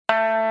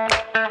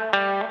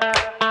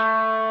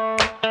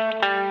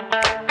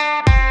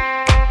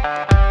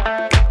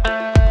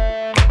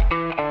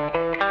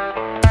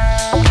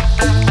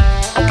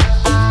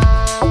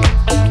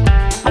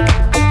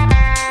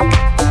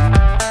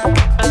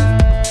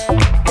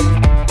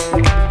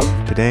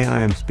Today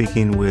I am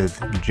speaking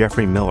with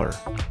Jeffrey Miller.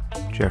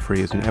 Jeffrey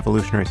is an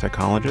evolutionary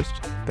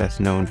psychologist, best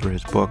known for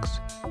his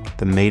books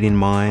The Mating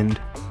Mind,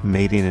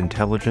 Mating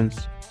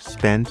Intelligence,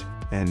 Spent,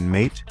 and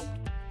Mate.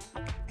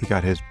 He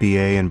got his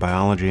BA in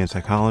biology and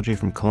psychology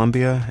from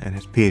Columbia and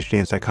his PhD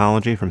in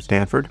psychology from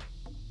Stanford.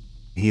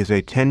 He is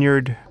a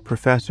tenured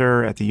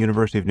professor at the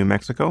University of New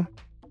Mexico,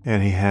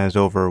 and he has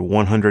over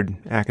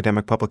 100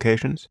 academic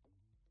publications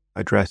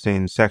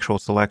addressing sexual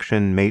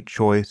selection, mate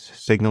choice,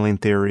 signaling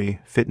theory,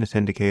 fitness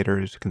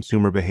indicators,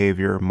 consumer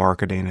behavior,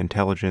 marketing,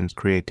 intelligence,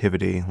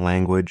 creativity,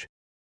 language,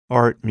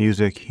 art,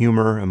 music,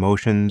 humor,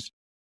 emotions,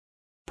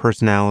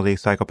 personality,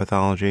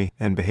 psychopathology,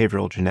 and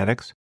behavioral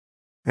genetics.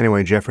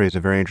 Anyway, Jeffrey is a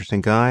very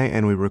interesting guy,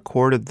 and we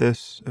recorded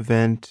this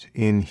event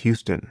in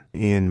Houston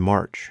in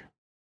March.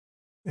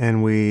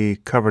 And we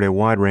covered a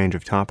wide range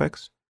of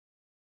topics,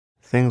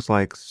 things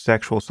like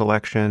sexual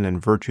selection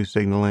and virtue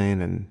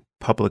signaling and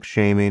public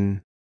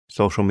shaming,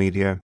 social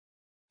media.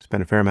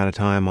 Spent a fair amount of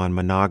time on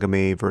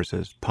monogamy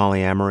versus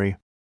polyamory.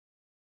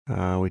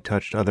 We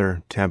touched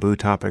other taboo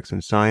topics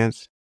in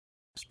science,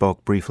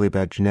 spoke briefly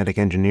about genetic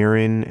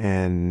engineering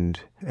and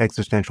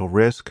existential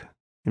risk,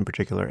 in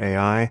particular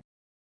AI,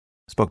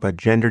 spoke about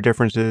gender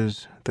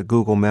differences, the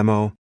Google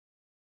memo,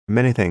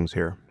 many things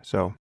here.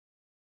 So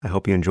I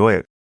hope you enjoy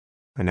it.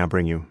 I now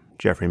bring you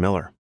Jeffrey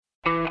Miller.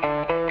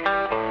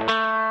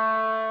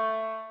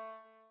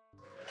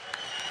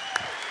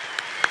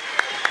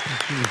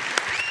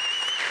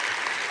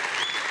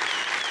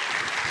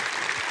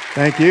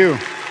 Thank you.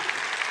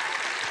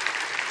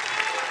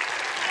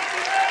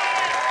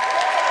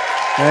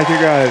 Thank you,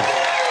 guys.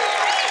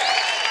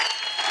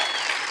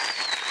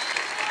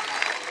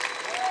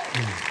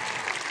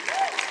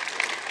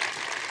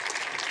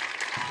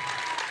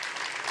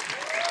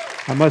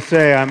 I must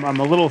say, I'm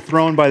a little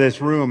thrown by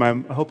this room. I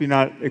hope you're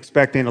not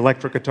expecting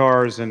electric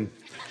guitars and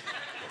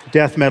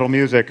death metal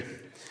music.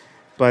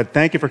 But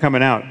thank you for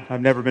coming out.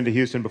 I've never been to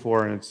Houston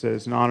before, and it's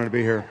an honor to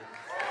be here.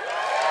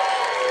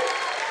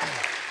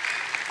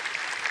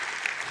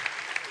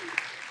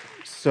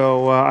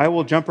 So I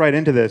will jump right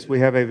into this. We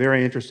have a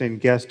very interesting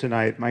guest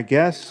tonight. My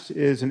guest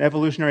is an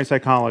evolutionary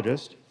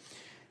psychologist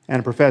and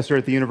a professor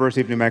at the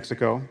University of New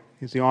Mexico.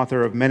 He's the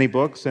author of many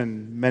books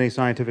and many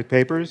scientific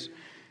papers,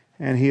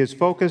 and he is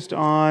focused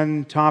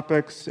on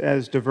topics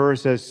as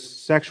diverse as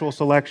sexual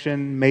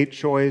selection, mate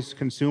choice,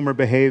 consumer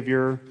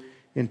behavior,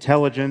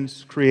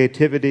 intelligence,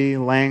 creativity,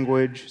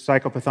 language,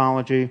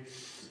 psychopathology,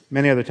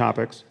 many other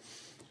topics.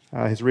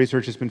 His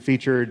research has been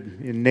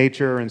featured in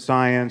Nature and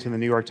Science and the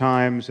New York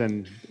Times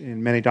and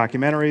in many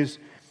documentaries.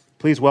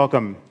 Please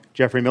welcome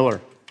Jeffrey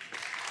Miller.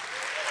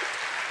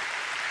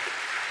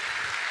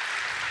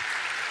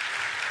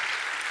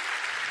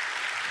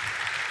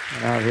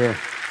 Out here.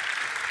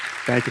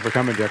 Thank you for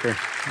coming, Jeffrey.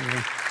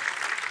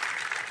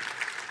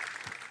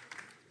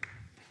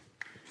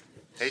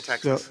 Hey,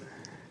 Texas.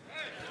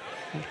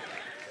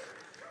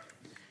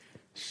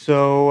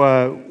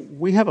 So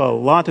we have a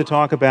lot to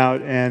talk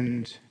about,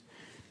 and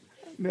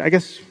I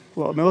guess,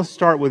 let's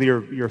start with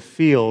your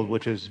field,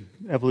 which is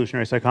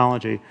evolutionary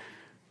psychology.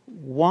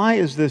 Why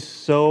is this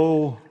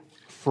so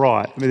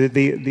fraught? I mean,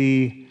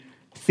 the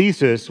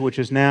thesis, which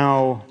is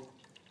now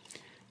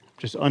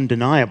just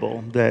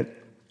undeniable, that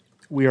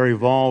we are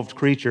evolved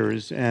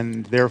creatures,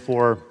 and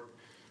therefore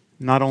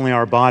not only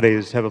our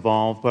bodies have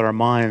evolved, but our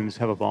minds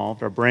have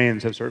evolved, our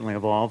brains have certainly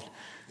evolved.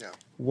 Yeah.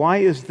 Why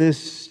is this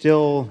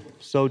still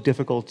so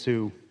difficult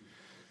to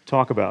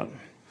talk about?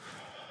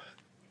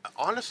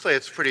 Honestly,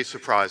 it's pretty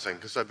surprising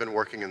because I've been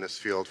working in this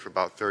field for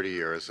about 30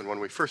 years, and when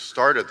we first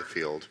started the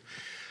field,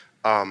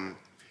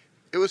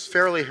 it was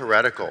fairly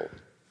heretical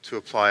to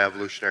apply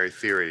evolutionary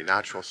theory,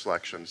 natural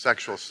selection,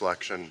 sexual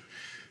selection,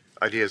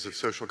 ideas of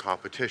social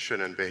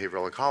competition and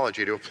behavioral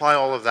ecology, to apply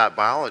all of that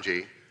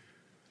biology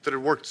that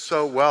had worked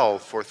so well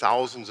for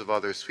thousands of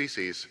other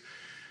species,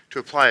 to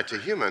apply it to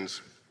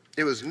humans.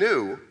 It was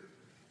new,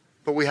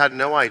 but we had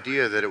no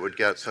idea that it would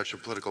get such a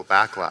political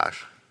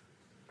backlash.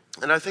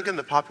 And I think in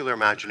the popular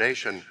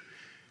imagination,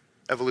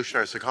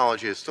 evolutionary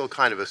psychology is still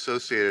kind of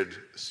associated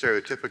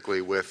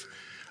stereotypically with,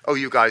 oh,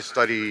 you guys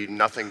study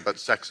nothing but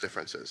sex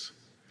differences.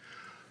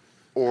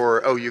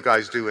 Or, oh, you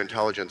guys do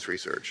intelligence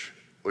research,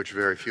 which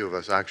very few of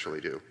us actually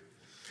do.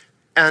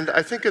 And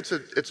I think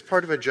it's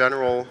part of a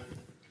general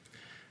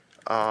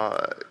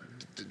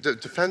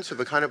defense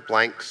of a kind of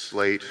blank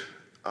slate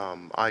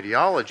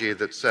ideology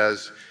that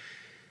says,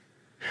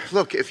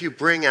 look, if you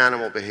bring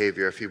animal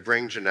behavior, if you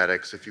bring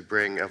genetics, if you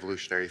bring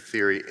evolutionary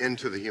theory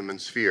into the human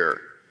sphere,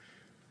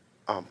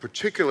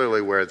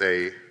 particularly where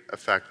they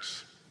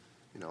affect,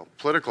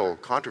 political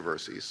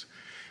controversies,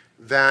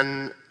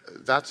 then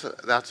that's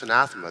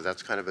anathema.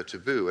 That's kind of a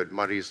taboo. It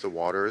muddies the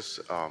waters.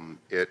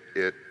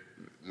 It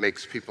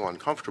makes people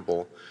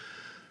uncomfortable.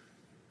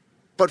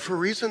 But for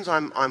reasons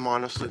I'm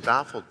honestly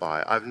baffled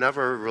by, I've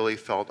never really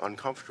felt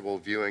uncomfortable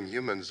viewing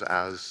humans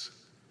as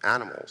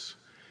animals.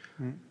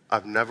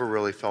 I've never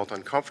really felt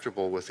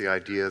uncomfortable with the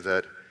idea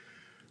that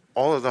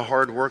all of the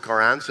hard work our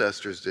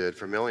ancestors did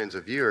for millions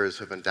of years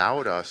have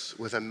endowed us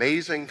with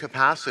amazing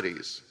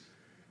capacities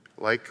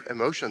like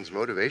emotions,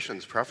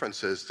 motivations,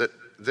 preferences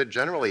that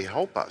generally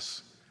help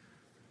us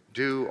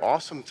do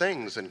awesome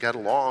things and get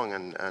along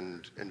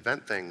and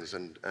invent things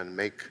and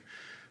make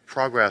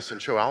progress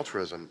and show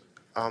altruism.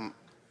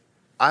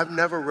 I've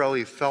never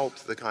really felt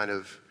the kind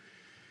of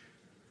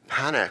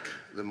panic,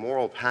 the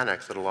moral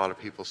panic that a lot of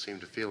people seem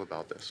to feel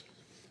about this.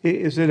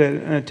 Is it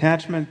an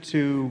attachment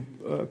to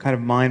kind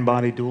of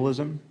mind-body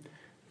dualism?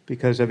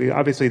 Because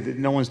obviously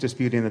no one's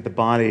disputing that the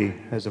body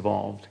has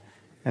evolved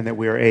and that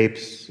we are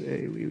apes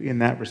in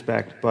that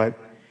respect, but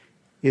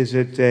is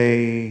it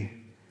a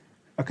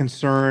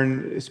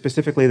concern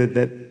specifically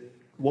that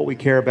what we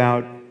care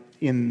about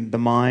in the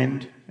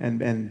mind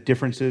and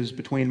differences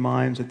between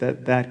minds,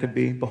 that could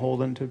be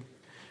beholden to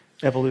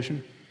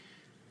evolution?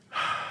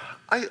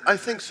 I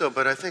think so,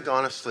 but I think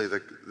honestly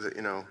the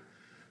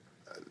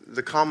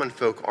common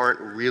folk aren't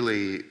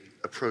really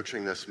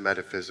approaching this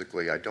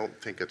metaphysically. I don't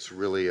think it's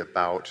really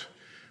about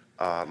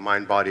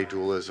mind-body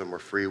dualism or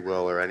free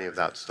will or any of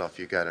that stuff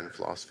you get in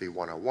Philosophy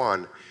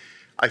 101.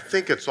 I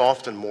think it's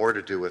often more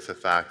to do with the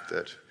fact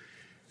that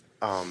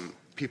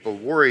people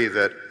worry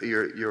that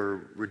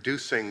you're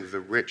reducing the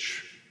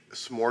rich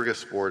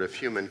smorgasbord of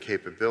human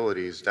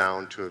capabilities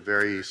down to a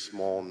very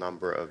small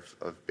number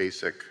of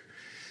basic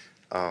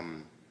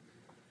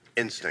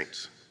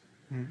instincts,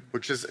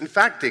 which is in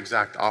fact the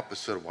exact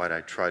opposite of what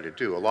I try to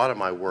do. A lot of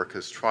my work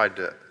has tried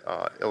to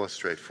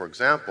illustrate, for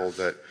example,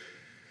 that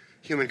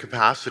human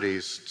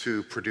capacities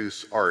to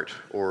produce art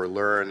or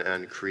learn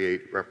and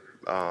create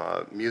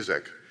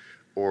music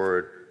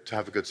or to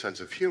have a good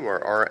sense of humor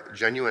are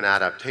genuine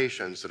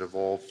adaptations that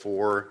evolve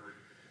for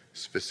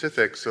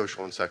specific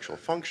social and sexual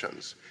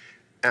functions,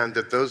 and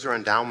that those are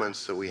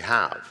endowments that we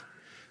have.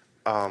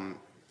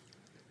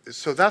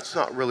 So that's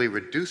not really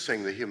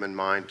reducing the human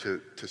mind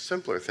to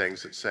simpler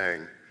things. It's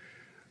saying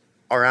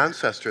our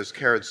ancestors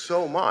cared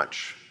so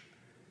much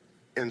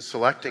in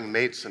selecting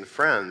mates and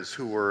friends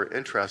who were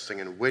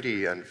interesting and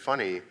witty and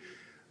funny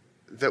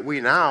that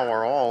we now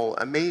are all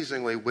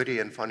amazingly witty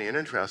and funny and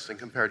interesting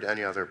compared to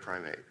any other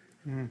primate.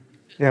 Mm.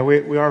 Yeah,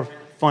 we are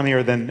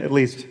funnier than at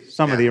least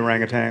some of the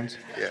orangutans.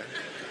 Yeah.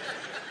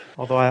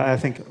 Although I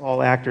think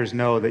all actors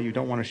know that you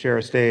don't want to share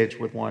a stage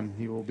with one.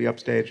 You will be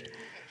upstaged.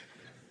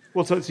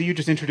 Well, so you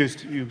just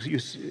introduced, you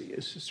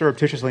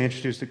surreptitiously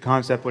introduced a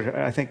concept which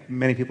I think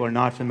many people are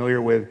not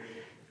familiar with.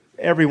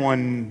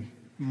 Everyone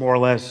more or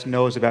less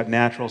knows about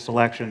natural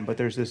selection, but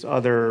there's this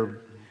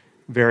other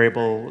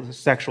variable,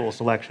 sexual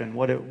selection.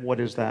 What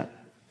is that?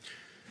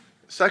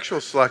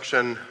 Sexual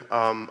selection,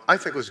 I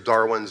think, was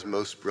Darwin's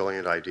most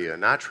brilliant idea.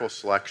 Natural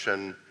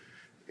selection,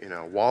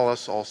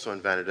 Wallace also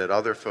invented it.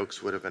 Other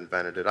folks would have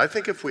invented it. I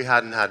think if we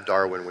hadn't had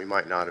Darwin, we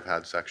might not have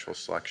had sexual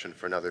selection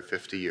for another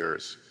 50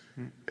 years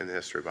in the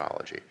history of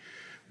biology.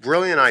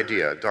 Brilliant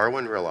idea.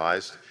 Darwin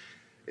realized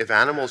if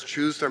animals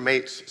choose their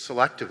mates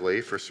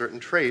selectively for certain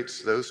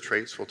traits, those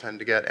traits will tend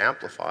to get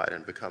amplified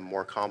and become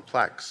more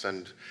complex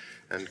and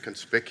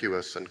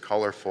conspicuous and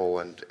colorful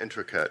and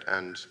intricate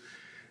and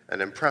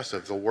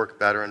impressive. They'll work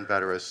better and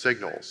better as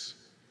signals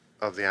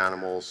of the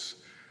animal's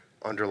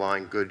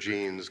underlying good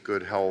genes,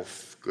 good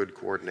health, good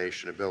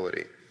coordination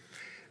ability.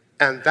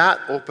 And that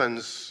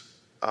opens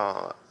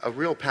a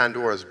real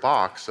Pandora's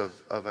box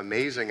of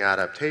amazing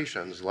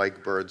adaptations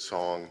like bird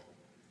song,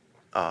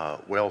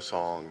 whale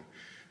song,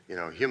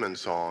 human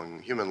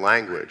song, human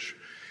language,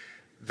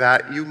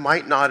 that you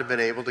might not have been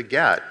able to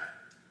get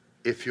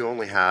if you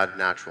only had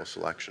natural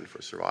selection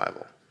for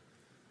survival.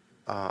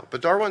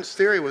 But Darwin's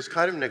theory was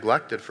kind of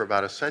neglected for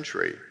about a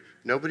century.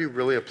 Nobody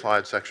really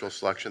applied sexual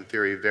selection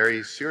theory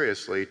very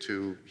seriously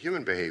to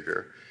human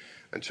behavior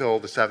until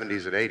the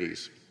 70s and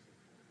 80s.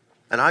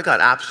 And I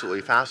got absolutely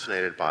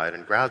fascinated by it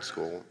in grad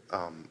school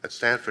at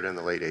Stanford in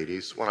the late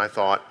 80s when I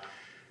thought,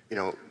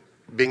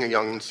 being a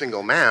young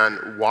single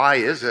man, why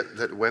is it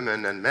that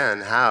women and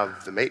men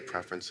have the mate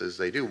preferences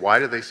they do? Why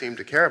do they seem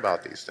to care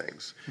about these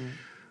things?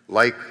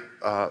 Like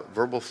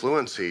verbal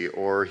fluency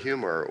or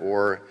humor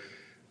or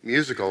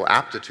musical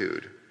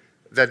aptitude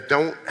that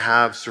don't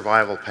have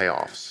survival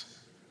payoffs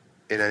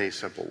in any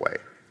simple way.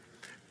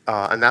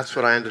 And that's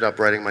what I ended up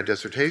writing my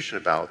dissertation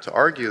about, to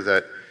argue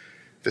that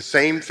the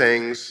same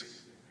things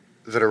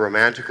that are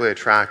romantically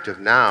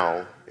attractive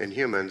now in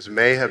humans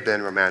may have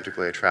been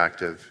romantically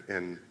attractive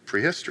in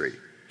prehistory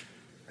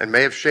and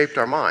may have shaped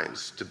our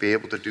minds to be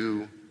able to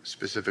do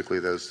specifically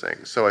those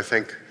things. So I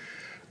think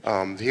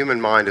the human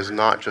mind is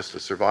not just a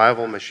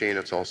survival machine,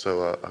 it's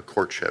also a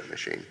courtship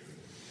machine.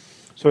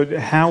 So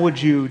how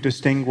would you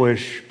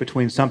distinguish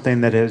between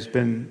something that has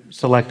been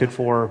selected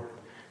for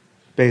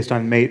based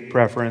on mate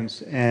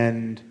preference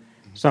and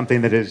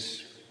something that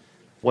is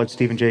what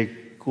Stephen Jay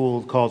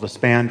Gould called a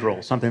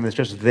spandrel, something that's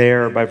just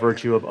there by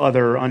virtue of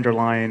other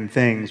underlying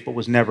things but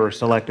was never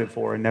selected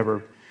for and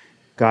never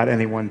got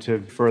anyone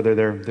to further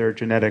their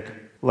genetic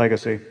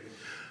legacy?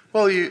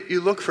 Well, you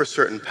look for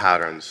certain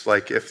patterns,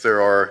 like if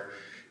there are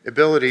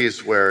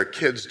abilities where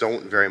kids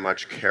don't very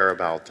much care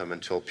about them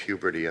until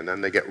puberty, and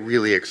then they get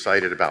really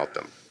excited about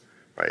them,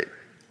 right?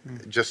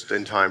 Just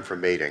in time for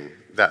mating.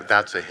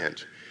 That's a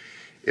hint.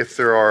 If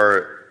there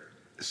are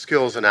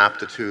skills and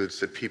aptitudes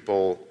that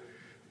people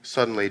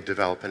suddenly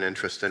develop an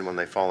interest in when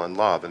they fall in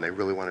love and they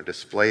really want to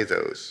display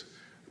those,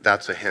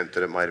 that's a hint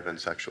that it might have been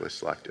sexually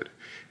selected.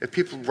 If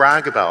people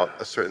brag about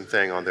a certain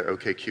thing on their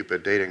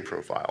OkCupid dating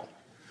profile,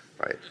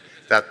 right,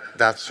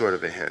 that's sort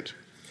of a hint.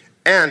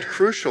 And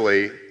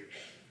crucially,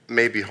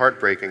 maybe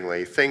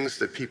heartbreakingly, things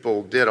that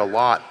people did a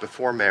lot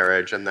before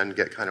marriage and then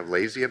get kind of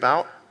lazy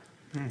about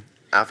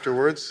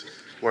afterwards,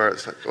 where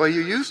it's like, well,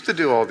 you used to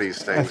do all these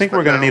things. I think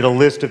we're going to need a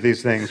list of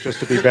these things just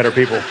to be better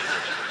people.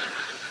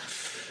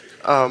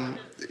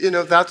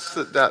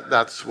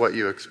 That's what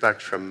you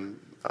expect from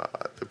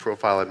the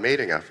profile and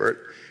mating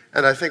effort.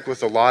 And I think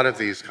with a lot of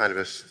these kind of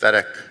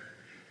aesthetic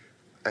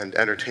and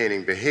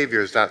entertaining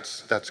behaviors,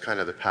 that's kind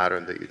of the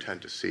pattern that you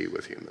tend to see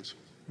with humans.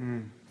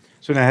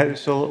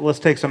 So let's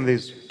take some of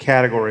these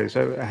categories.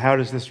 How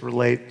does this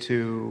relate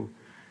to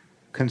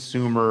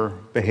consumer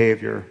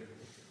behavior?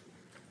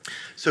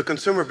 So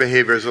consumer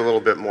behavior is a little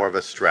bit more of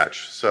a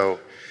stretch. So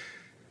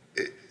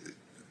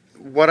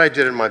what I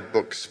did in my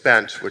book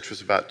Spent, which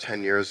was about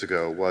 10 years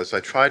ago, was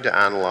I tried to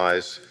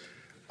analyze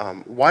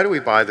why do we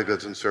buy the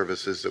goods and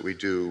services that we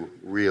do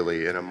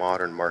really in a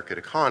modern market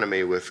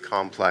economy with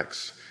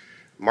complex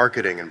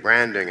marketing and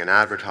branding and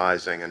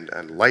advertising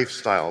and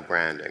lifestyle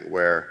branding,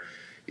 where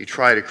you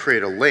try to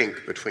create a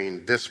link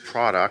between this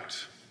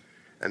product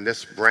and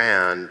this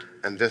brand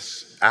and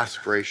this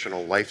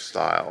aspirational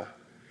lifestyle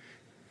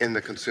in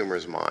the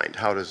consumer's mind.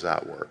 How does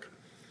that work?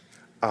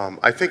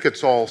 I think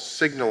it's all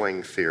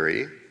signaling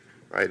theory,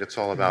 right? It's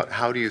all about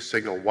how do you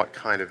signal what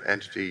kind of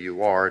entity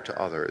you are to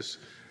others.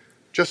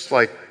 Just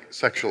like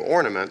sexual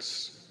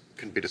ornaments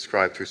can be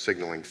described through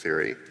signaling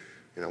theory.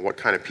 What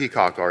kind of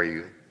peacock are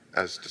you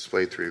as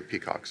displayed through your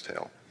peacock's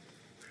tail?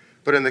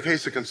 But in the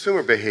case of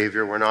consumer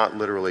behavior, we're not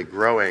literally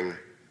growing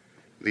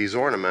these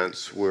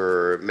ornaments,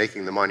 we're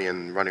making the money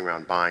and running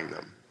around buying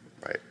them,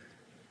 right?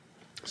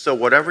 So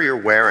whatever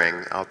you're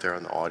wearing out there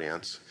in the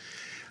audience,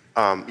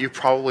 you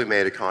probably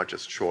made a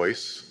conscious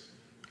choice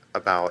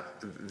about,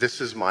 this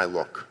is my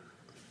look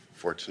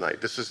for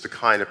tonight. This is the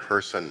kind of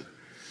person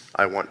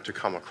I want to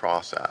come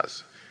across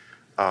as.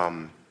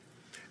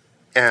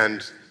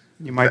 And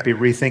you might be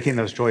rethinking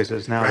those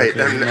choices now. Right,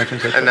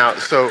 and now,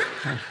 so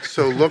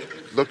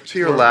look to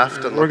your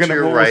left and look to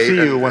your right.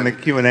 We'll see you when the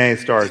Q&A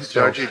starts.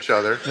 Judge each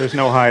other. There's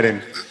no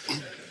hiding.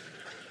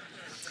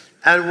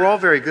 And we're all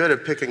very good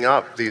at picking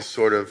up these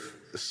sort of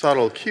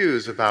subtle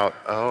cues about,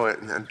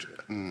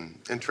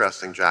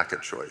 interesting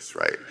jacket choice,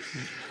 right?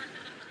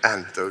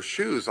 And those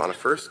shoes on a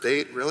first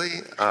date,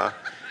 really?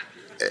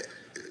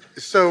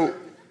 So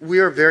we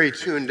are very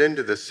tuned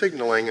into the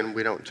signaling, and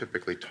we don't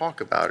typically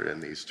talk about it in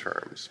these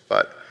terms.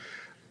 But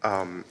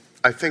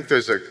I think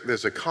there's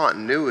a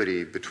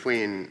continuity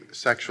between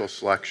sexual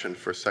selection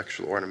for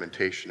sexual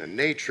ornamentation in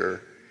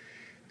nature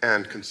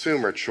and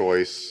consumer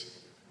choice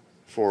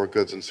for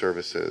goods and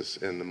services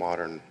in the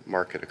modern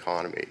market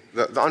economy.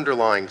 The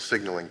underlying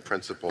signaling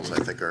principles,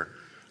 I think, are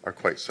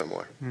quite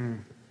similar.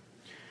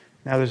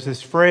 Now, there's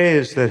this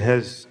phrase that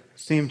has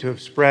seemed to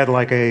have spread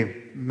like a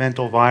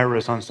mental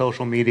virus on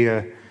social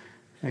media.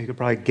 You could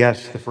probably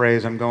guess the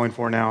phrase I'm going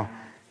for now,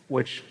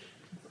 which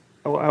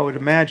I would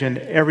imagine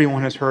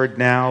everyone has heard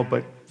now,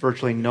 but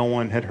virtually no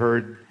one had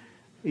heard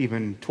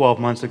even 12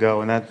 months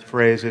ago, and that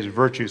phrase is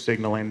virtue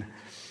signaling.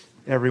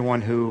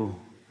 Everyone who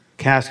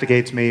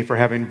castigates me for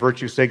having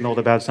virtue signaled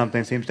about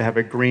something seems to have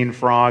a green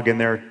frog in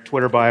their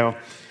Twitter bio.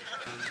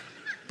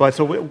 But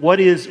so what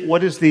is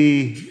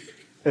the,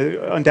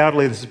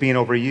 undoubtedly this is being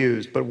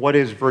overused, but what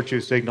is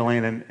virtue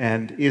signaling,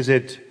 and is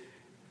it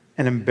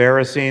an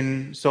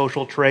embarrassing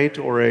social trait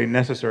or a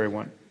necessary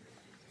one?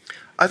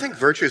 I think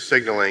virtue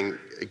signaling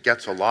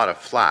gets a lot of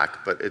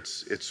flack, but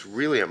it's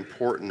really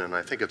important, and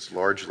I think it's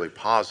largely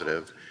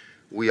positive.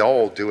 We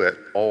all do it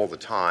all the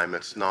time.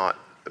 It's not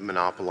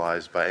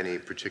monopolized by any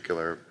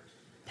particular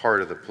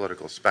part of the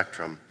political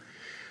spectrum.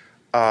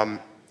 I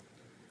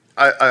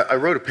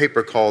wrote a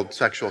paper called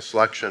Sexual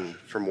Selection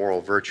for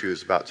Moral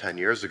Virtues about 10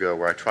 years ago,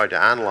 where I tried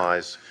to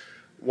analyze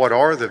what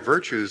are the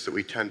virtues that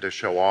we tend to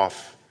show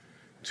off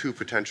to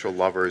potential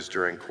lovers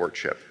during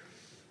courtship,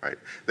 right?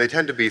 They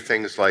tend to be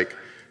things like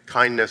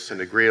kindness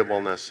and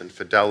agreeableness and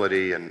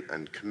fidelity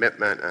and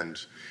commitment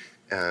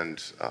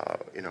and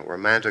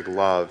romantic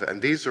love.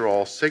 And these are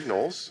all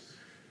signals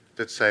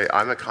that say,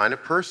 I'm a kind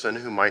of person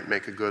who might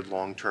make a good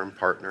long-term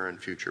partner and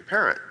future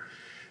parent.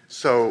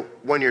 So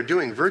when you're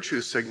doing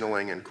virtue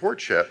signaling in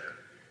courtship,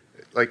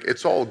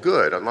 it's all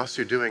good unless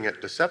you're doing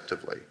it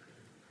deceptively.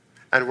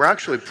 And we're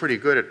actually pretty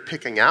good at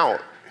picking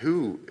out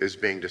who is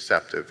being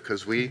deceptive,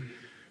 because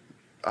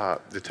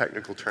the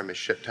technical term is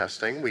shit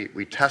testing.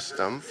 We test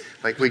them,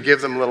 we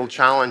give them little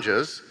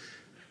challenges,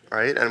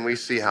 right? And we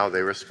see how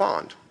they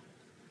respond.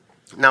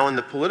 Now, in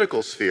the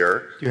political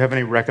sphere... Do you have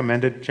any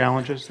recommended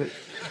challenges?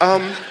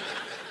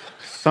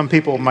 Some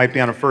people might be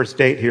on a first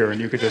date here, and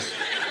you could just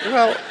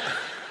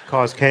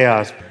cause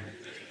chaos.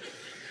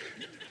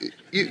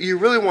 You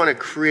really want to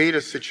create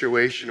a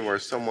situation where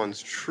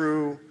someone's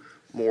true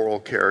moral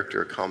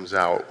character comes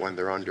out when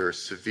they're under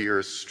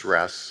severe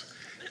stress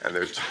and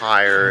they're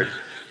tired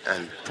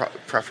and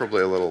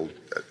preferably a little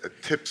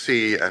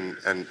tipsy, and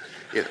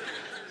you know,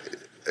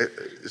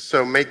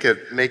 so make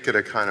it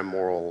a kind of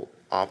moral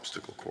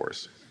obstacle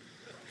course.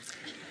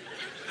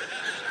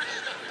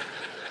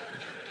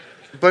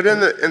 But in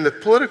the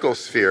political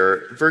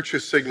sphere, virtue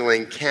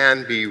signaling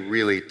can be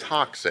really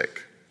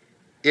toxic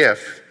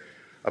if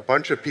a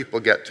bunch of people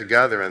get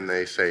together and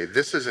they say,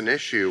 this is an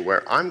issue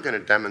where I'm going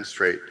to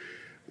demonstrate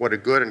what a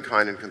good and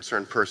kind and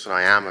concerned person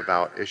I am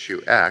about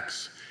issue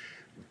X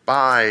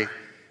by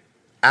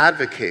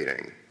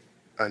advocating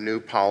a new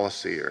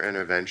policy or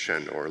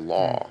intervention or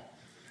law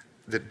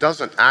that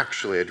doesn't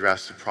actually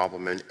address the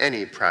problem in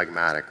any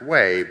pragmatic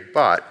way,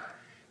 but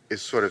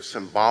is sort of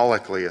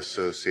symbolically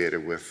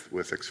associated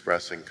with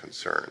expressing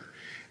concern.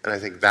 And I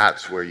think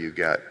that's where you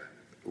get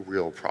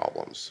real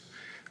problems.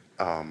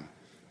 I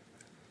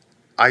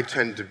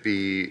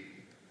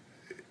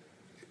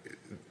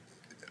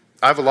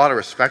have a lot of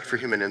respect for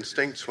human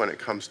instincts when it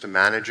comes to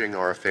managing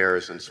our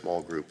affairs in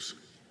small groups.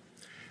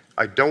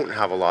 I don't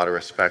have a lot of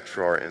respect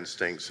for our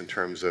instincts in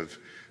terms of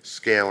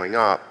scaling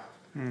up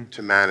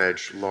to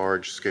manage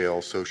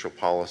large-scale social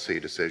policy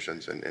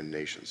decisions in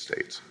nation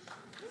states.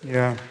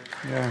 Yeah.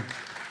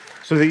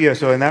 So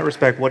in that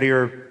respect, what are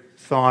your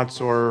thoughts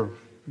or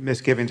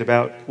misgivings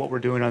about what we're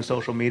doing on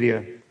social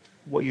media?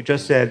 What you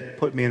just said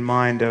put me in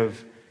mind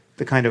of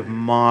the kind of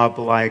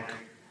mob-like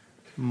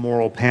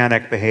moral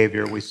panic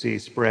behavior we see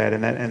spread,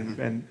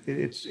 and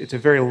it's a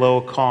very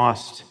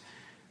low-cost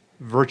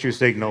virtue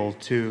signal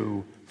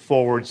to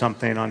forward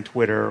something on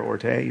Twitter or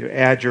to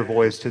add your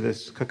voice to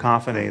this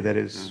cacophony that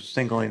is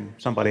singling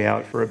somebody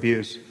out for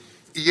abuse.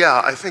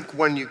 Yeah, I think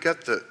when you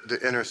get the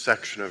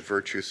intersection of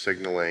virtue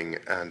signaling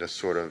and a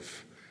sort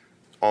of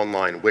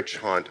online witch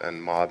hunt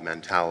and mob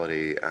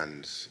mentality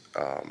and,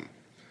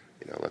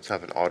 let's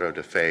have an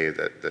auto-da-fe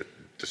that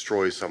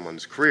destroys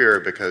someone's career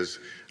because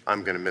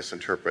I'm going to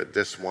misinterpret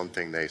this one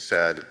thing they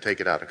said, take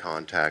it out of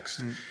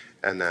context,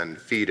 and then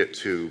feed it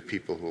to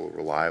people who will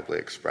reliably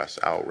express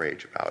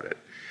outrage about it.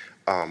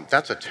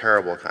 That's a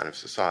terrible kind of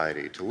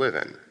society to live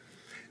in.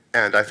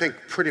 And I think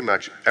pretty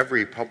much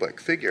every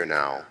public figure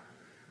now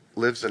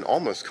lives in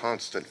almost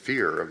constant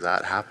fear of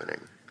that happening.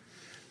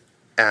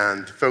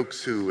 And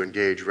folks who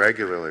engage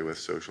regularly with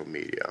social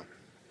media,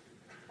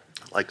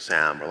 like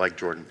Sam or like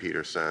Jordan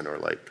Peterson or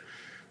like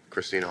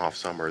Christina Hoff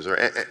Sommers or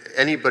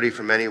anybody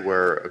from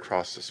anywhere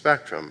across the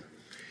spectrum,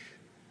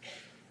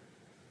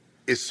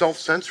 is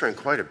self-censoring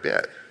quite a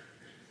bit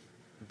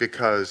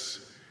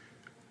because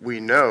we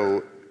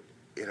know,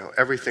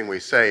 everything we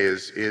say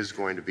is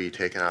going to be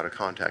taken out of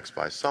context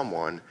by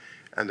someone,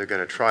 and they're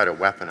going to try to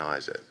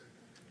weaponize it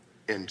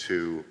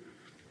into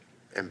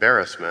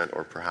embarrassment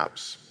or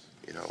perhaps,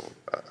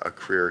 a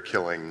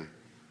career-killing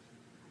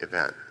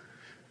event.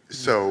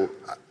 So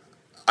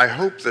I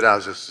hope that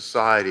as a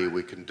society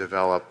we can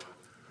develop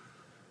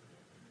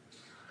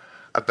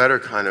a better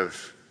kind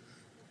of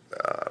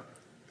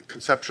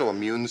conceptual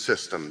immune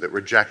system that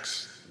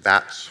rejects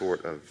that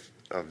sort of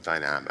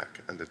dynamic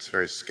and that's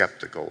very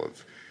skeptical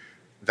of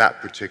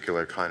that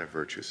particular kind of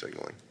virtue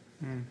signaling.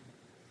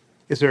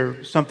 Is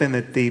there something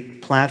that the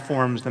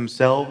platforms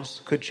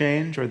themselves could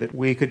change or that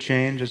we could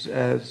change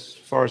as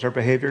far as our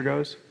behavior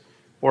goes?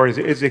 Or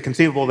is it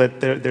conceivable that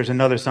there's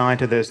another side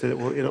to this, that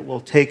it will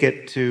take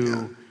it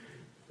to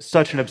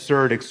such an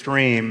absurd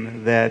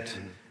extreme that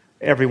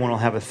everyone will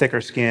have a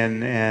thicker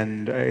skin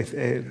and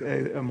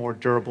a more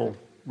durable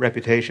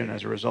reputation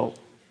as a result?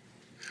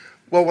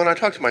 Well, when I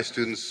talk to my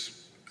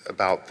students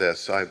about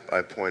this, I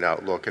point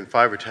out, look, in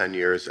 5 or 10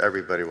 years,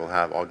 everybody will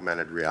have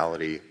augmented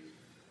reality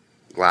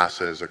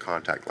glasses or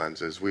contact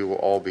lenses. We will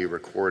all be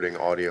recording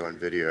audio and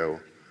video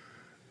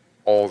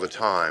all the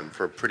time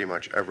for pretty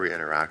much every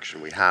interaction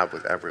we have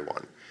with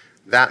everyone.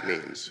 That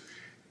means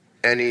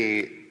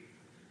any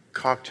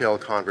cocktail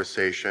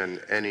conversation,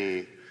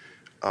 any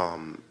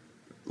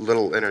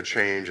little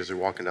interchange as you're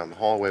walking down the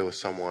hallway with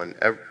someone,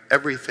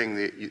 everything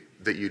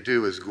that you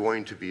do is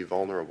going to be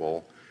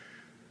vulnerable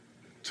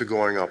to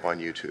going up on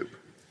YouTube.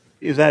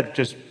 Is that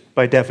just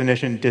by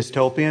definition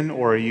dystopian,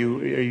 or do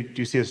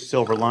you see a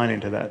silver lining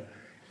to that?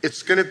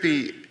 It's going to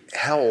be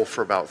hell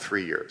for about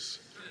 3 years.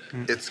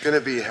 It's going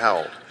to be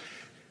hell.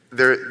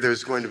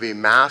 There's going to be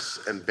mass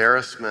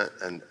embarrassment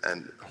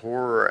and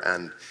horror,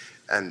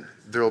 and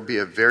there will be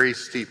a very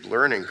steep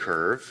learning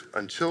curve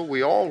until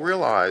we all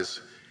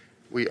realize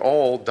we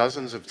all,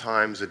 dozens of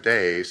times a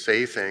day,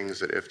 say things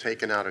that if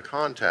taken out of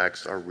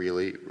context are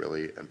really,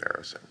 really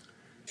embarrassing.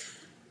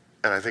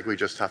 And I think we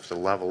just have to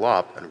level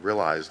up and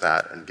realize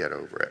that and get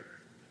over it.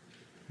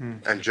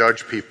 And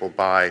judge people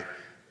by,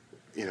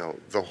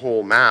 the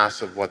whole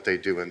mass of what they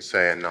do and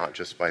say, and not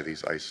just by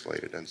these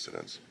isolated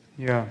incidents.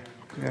 Yeah.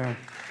 I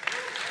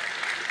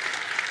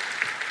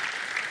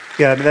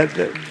mean,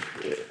 that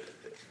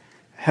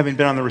having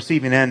been on the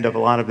receiving end of a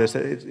lot of this,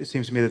 it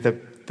seems to me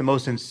that the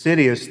most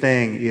insidious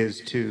thing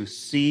is to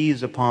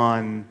seize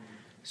upon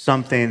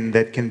something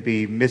that can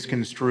be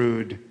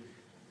misconstrued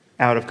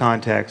out of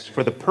context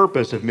for the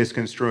purpose of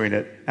misconstruing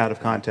it out of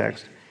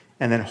context,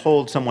 and then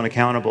hold someone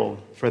accountable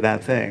for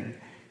that thing.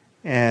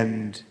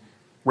 And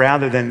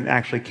rather than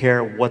actually care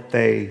about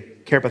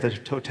the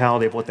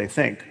totality of what they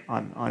think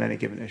on any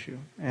given issue.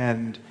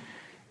 And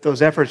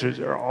those efforts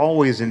are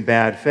always in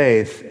bad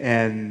faith,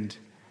 and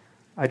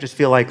I just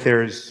feel like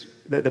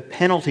the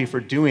penalty for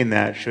doing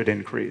that should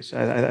increase.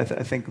 I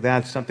think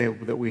that's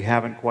something that we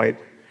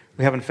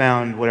haven't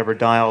found whatever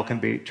dial can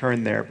be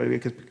turned there, but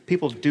because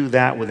people do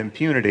that with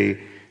impunity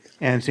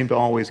and seem to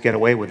always get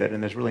away with it,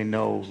 and there's really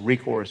no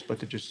recourse but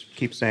to just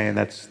keep saying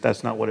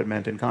that's not what it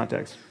meant in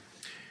context.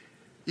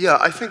 Yeah,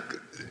 I think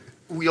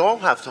we all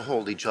have to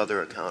hold each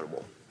other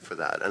accountable for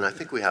that, and I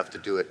think we have to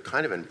do it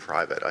kind of in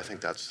private. I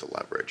think that's the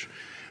leverage.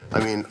 I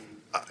mean,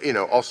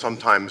 I'll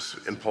sometimes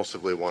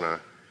impulsively want to,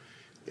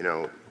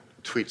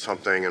 tweet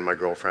something, and my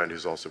girlfriend,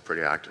 who's also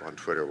pretty active on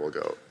Twitter, will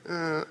go,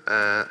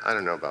 I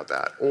don't know about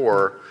that.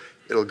 Or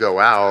it'll go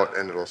out,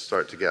 and it'll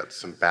start to get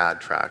some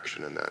bad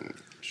traction, and then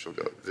she'll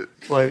go.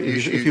 Well,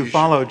 if you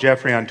follow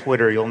Jeffrey on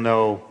Twitter, you'll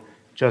know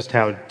just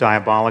how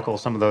diabolical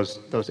some of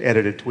those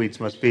edited tweets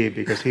must be,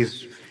 because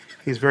he's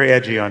very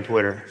edgy on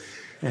Twitter.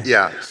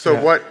 Yeah. So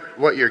yeah.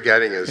 What you're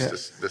getting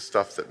is the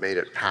stuff that made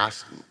it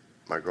past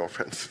my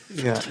girlfriend's.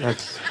 Yeah,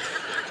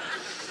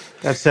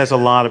 that says a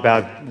lot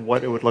about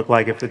what it would look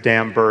like if the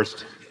dam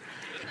burst.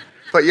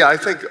 But yeah, I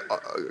think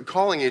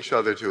calling each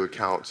other to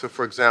account. So,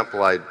 for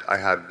example, I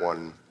had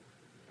one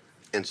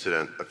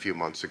incident a few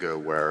months ago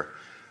where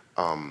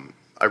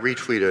I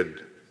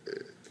retweeted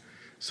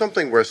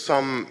something where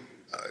some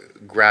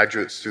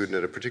graduate student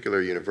at a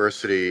particular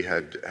university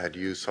had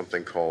used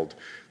something called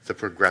the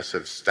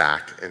progressive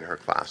stack in her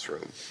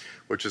classroom,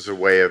 which is a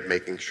way of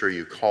making sure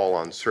you call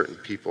on certain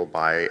people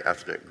by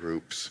ethnic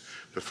groups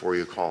before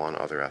you call on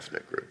other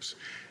ethnic groups.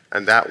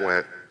 And that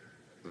went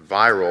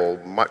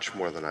viral much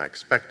more than I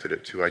expected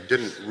it to. I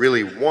didn't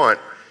really want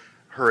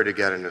her to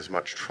get in as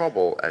much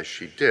trouble as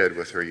she did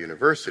with her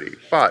university,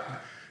 but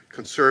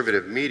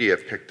conservative media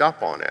picked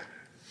up on it.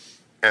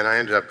 And I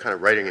ended up kind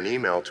of writing an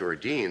email to her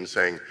dean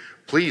saying,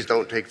 please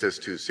don't take this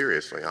too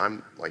seriously.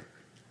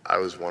 I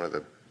was one of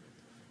the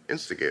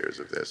instigators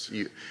of this.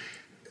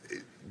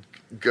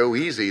 Go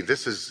easy.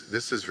 This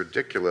is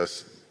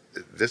ridiculous.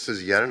 This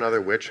is yet another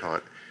witch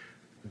hunt.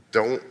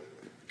 Don't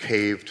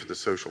cave to the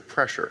social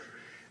pressure.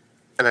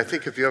 And I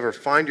think if you ever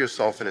find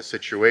yourself in a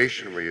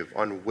situation where you've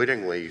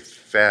unwittingly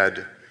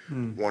fed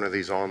one of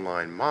these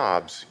online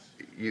mobs,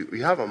 you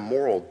have a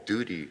moral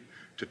duty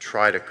to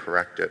try to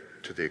correct it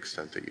to the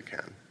extent that you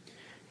can.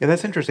 Yeah,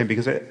 that's interesting,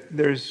 because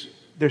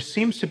there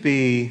seems to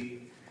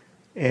be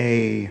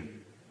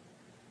an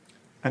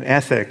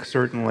ethic,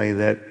 certainly,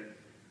 that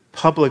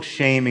public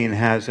shaming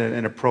has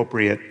an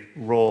appropriate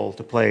role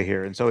to play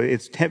here. And so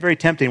it's very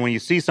tempting when you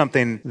see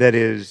something that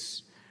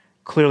is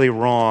clearly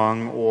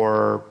wrong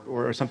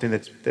or something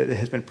that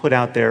has been put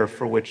out there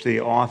for which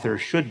the author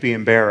should be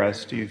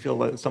embarrassed. You feel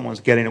that someone's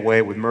getting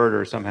away with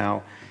murder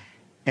somehow.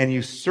 And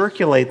you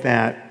circulate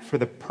that for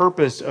the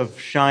purpose of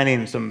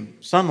shining some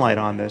sunlight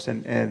on this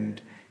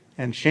and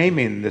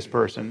shaming this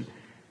person.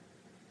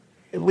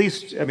 At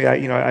least, I mean,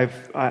 I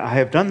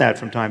have done that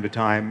from time to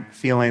time,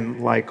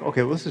 feeling like,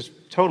 okay, well, this is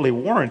totally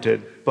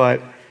warranted,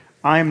 but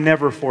I'm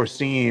never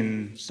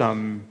foreseeing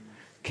some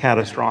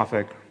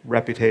catastrophic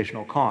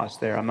reputational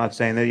cost there. I'm not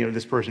saying that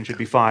this person should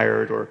be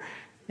fired,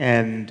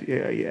 and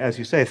as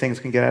you say, things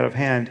can get out of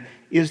hand.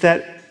 Is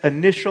that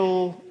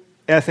initial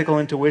ethical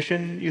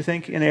intuition, you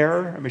think, in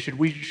error? I mean, should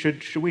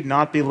we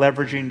not be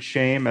leveraging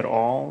shame at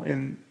all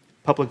in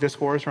public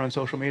discourse or on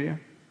social media?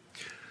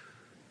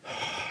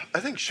 I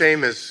think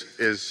shame is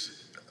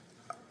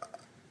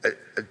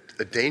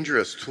a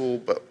dangerous tool,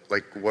 but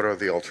what are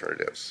the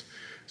alternatives?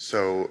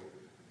 So,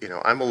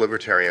 I'm a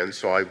libertarian,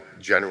 so I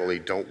generally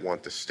don't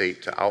want the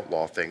state to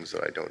outlaw things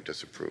that I don't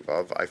disapprove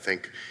of. I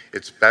think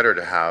it's better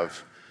to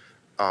have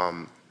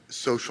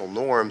social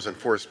norms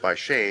enforced by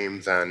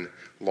shame than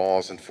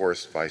laws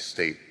enforced by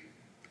state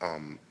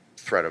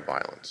threat of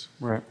violence.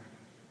 Right.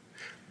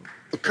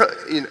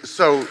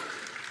 So,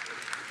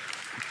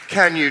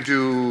 can you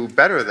do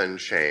better than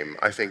shame?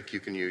 I think you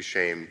can use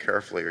shame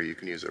carefully, or you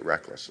can use it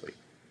recklessly.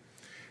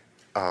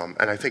 And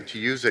I think to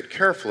use it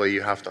carefully,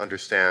 you have to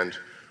understand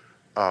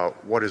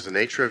what is the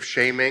nature of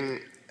shaming,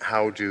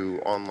 how do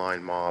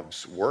online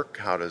mobs work,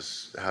 how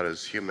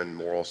does human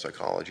moral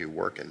psychology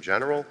work in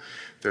general.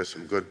 There's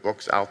some good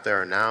books out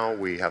there now.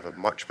 We have a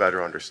much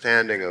better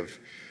understanding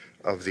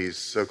of these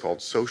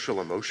so-called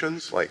social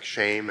emotions like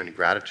shame and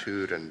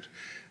gratitude and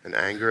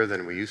anger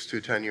than we used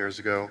to 10 years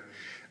ago.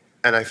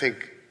 And I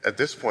think at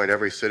this point,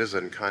 every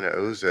citizen kind of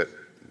owes it,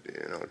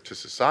 to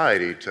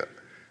society to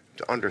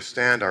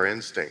understand our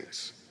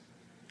instincts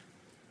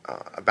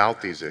about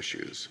these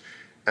issues,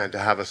 and to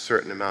have a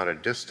certain amount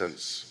of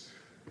distance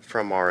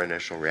from our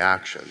initial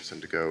reactions,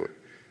 and to go,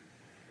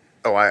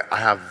 I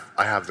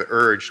have the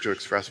urge to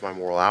express my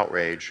moral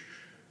outrage.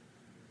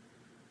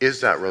 Is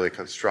that really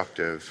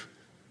constructive?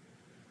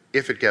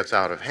 If it gets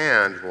out of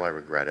hand, will I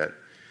regret it?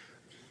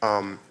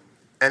 And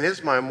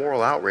is my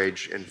moral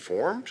outrage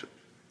informed?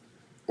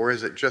 Or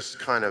is it just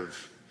kind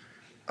of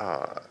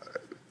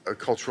a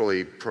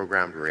culturally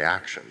programmed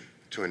reaction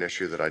to an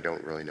issue that I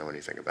don't really know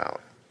anything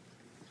about?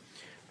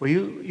 Well,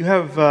 you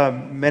have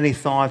many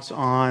thoughts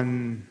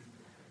on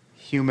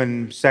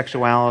human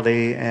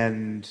sexuality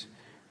and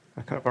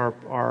kind of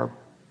our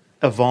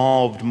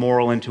evolved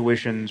moral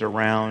intuitions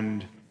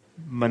around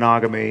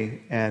monogamy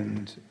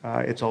and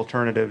its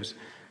alternatives.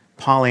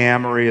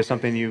 Polyamory is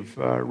something you've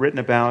written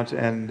about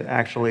and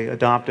actually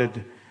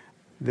adopted.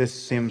 This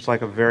seems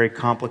like a very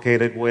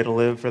complicated way to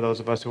live for those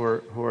of us who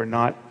are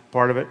not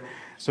part of it.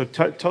 So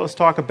let's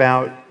talk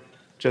about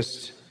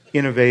just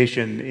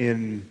innovation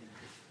in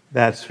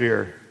that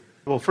sphere.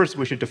 Well, first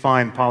we should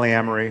define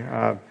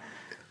polyamory,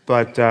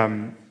 but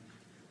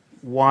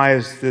why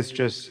is this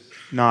just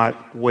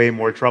not way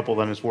more trouble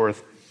than it's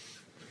worth?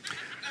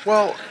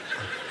 Well,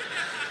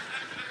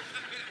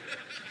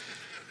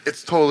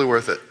 it's totally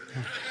worth it.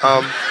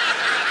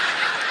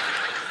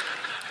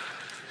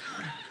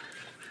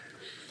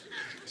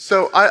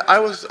 So I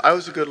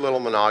was a good little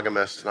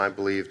monogamist, and I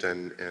believed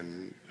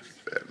in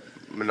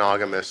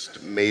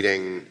monogamist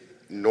mating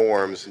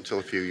norms until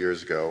a few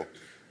years ago,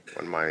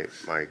 when my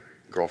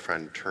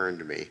girlfriend turned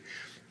to me.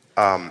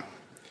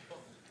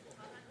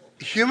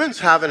 Humans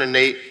have an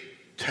innate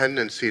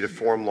tendency to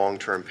form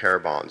long-term pair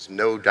bonds,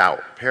 no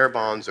doubt. Pair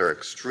bonds are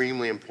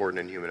extremely important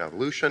in human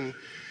evolution.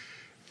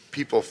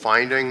 People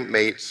finding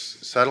mates,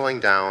 settling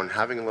down,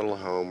 having a little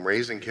home,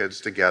 raising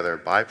kids together,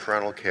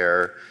 biparental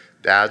care,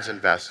 dads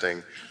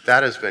investing,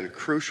 that has been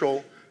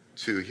crucial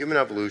to human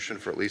evolution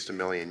for at least 1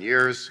 million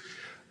years.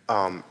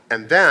 And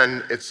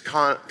then it's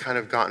kind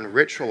of gotten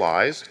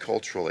ritualized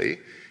culturally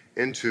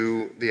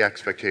into the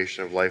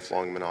expectation of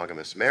lifelong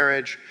monogamous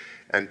marriage.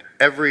 And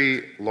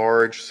every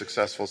large,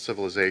 successful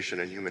civilization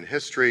in human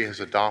history has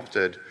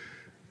adopted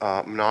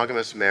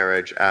monogamous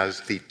marriage as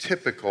the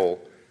typical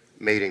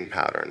mating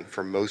pattern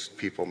for most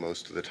people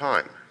most of the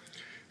time.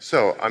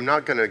 So I'm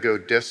not going to go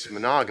diss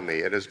monogamy.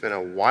 It has been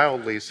a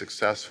wildly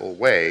successful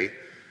way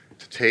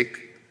to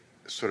take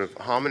sort of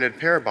hominid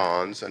pair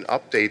bonds and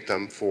update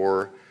them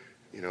for,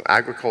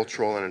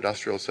 agricultural and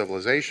industrial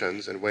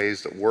civilizations in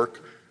ways that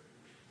work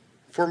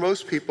for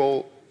most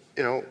people,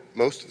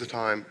 most of the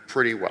time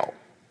pretty well.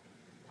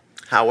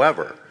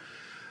 However,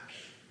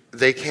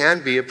 they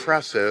can be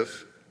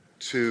oppressive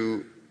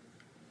to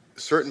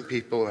certain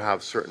people who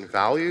have certain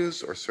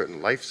values or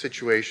certain life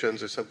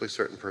situations or simply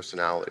certain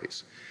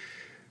personalities.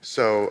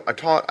 So I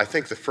taught, I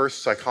think, the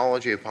first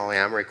psychology of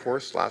polyamory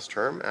course last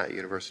term at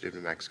University of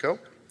New Mexico,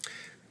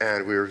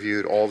 and we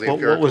reviewed all the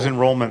empirical... What was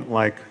enrollment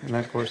like in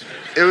that course?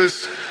 It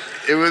was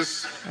what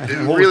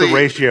really, was the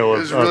ratio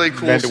of really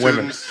cool men to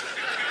women?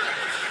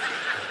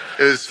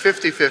 It was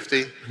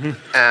 50-50,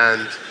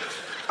 and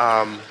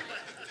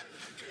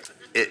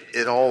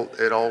it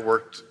all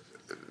worked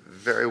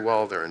very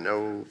well. There are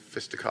no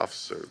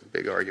fisticuffs or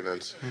big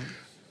arguments.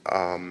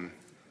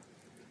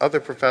 Other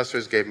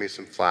professors gave me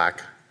some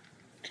flack.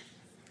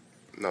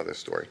 Another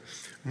story.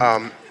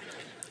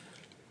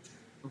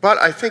 But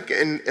I think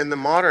in the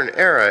modern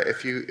era,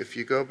 if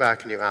you go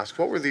back and you ask,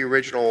 what were the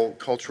original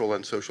cultural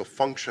and social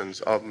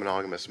functions of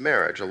monogamous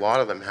marriage? A lot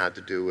of them had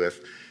to do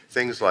with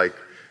things like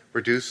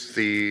reduce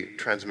the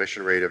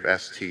transmission rate of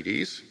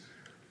STDs,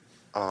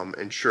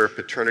 ensure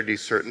paternity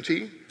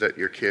certainty, that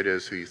your kid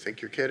is who you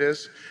think your kid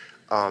is,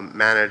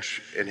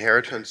 manage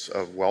inheritance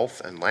of wealth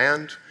and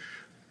land,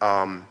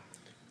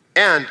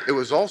 and it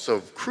was also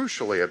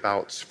crucially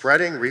about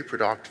spreading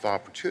reproductive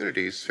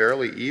opportunities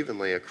fairly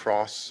evenly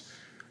across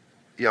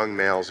young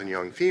males and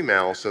young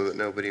females so that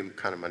nobody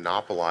kind of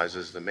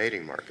monopolizes the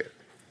mating market.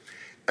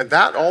 And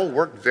that all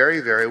worked very,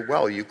 very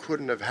well. You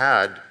couldn't have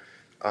had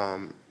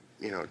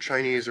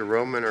Chinese or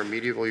Roman or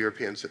medieval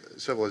European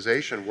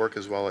civilization work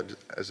as well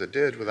as it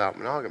did without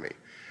monogamy.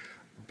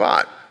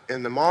 But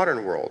in the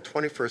modern world,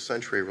 21st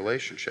century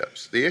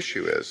relationships, the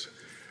issue is,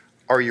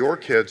 are your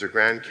kids or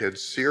grandkids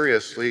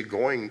seriously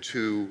going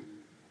to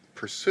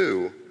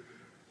pursue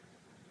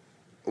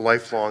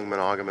lifelong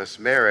monogamous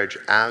marriage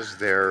as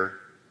their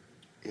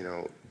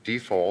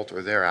default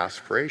or their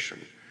aspiration?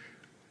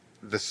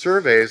 The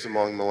surveys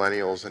among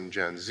millennials and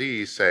Gen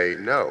Z say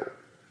no.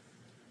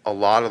 A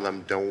lot of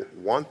them don't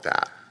want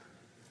that.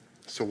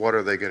 So what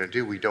are they going to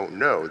do? We don't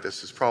know.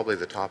 This is probably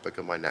the topic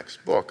of my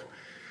next book.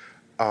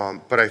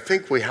 But I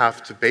think we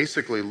have to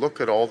basically look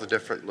at all the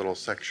different little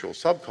sexual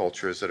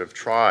subcultures that have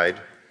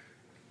tried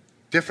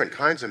different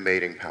kinds of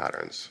mating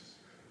patterns,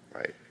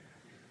 right?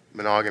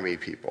 Monogamy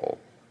people,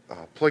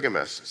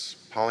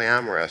 polygamists,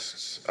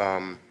 polyamorists,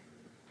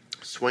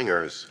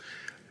 swingers,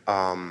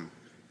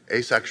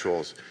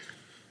 asexuals.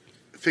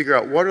 Figure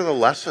out what are the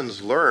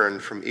lessons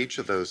learned from each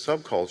of those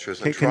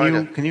subcultures and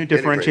can you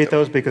differentiate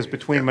those? Because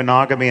between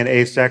monogamy and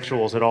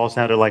asexuals, it all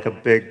sounded like a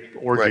big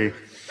orgy. Right.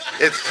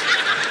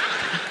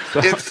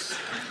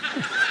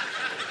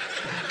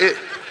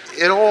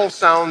 It all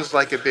sounds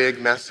like a big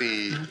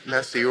messy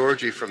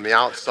orgy from the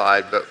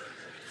outside, but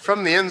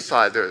from the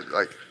inside, they're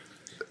like,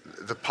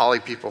 the poly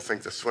people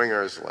think the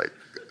swingers are like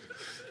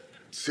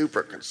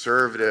super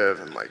conservative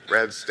and like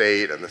red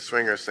state, and the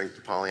swingers think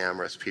the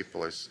polyamorous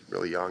people are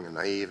really young and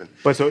naive.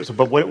 But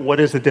what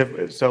is the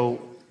difference?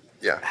 So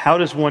yeah, how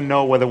does one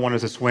know whether one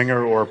is a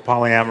swinger or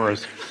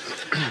polyamorous?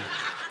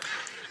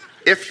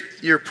 If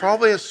You're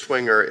probably a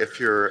swinger if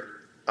you're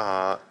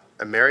a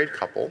married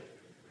couple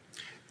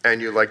and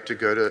you like to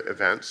go to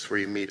events where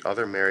you meet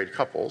other married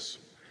couples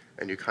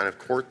and you kind of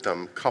court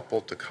them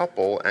couple to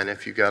couple, and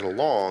if you get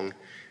along,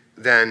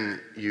 then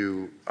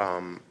you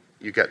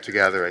get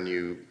together and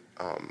you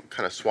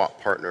kind of swap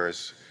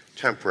partners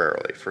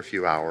temporarily for a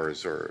few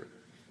hours,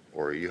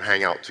 or you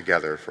hang out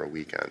together for a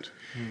weekend.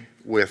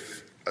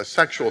 With a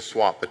sexual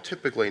swap, but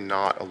typically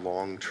not a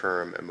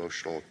long-term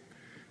emotional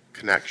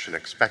connection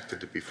expected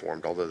to be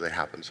formed, although they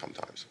happen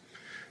sometimes.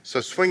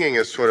 So swinging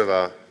is sort of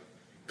a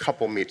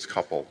couple meets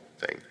couple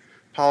thing.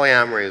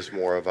 Polyamory is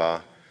more of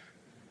a,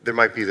 there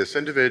might be this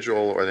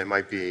individual or they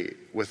might be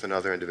with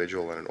another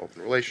individual in an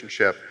open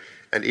relationship,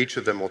 and each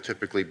of them will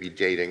typically be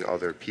dating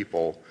other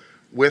people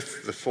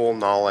with the full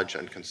knowledge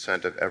and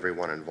consent of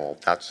everyone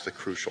involved. That's the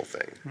crucial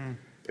thing,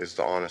 is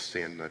the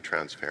honesty and the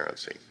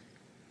transparency.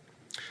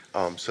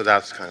 So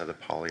that's kind of the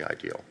poly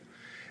ideal.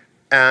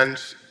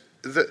 And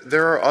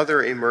there are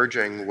other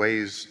emerging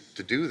ways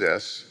to do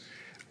this.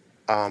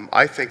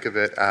 I think of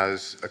it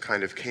as a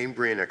kind of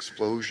Cambrian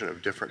explosion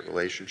of different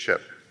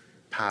relationship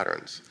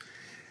patterns,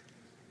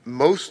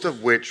 most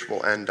of which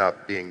will end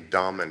up being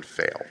dumb and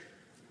fail.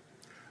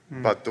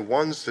 But the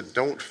ones that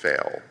don't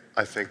fail,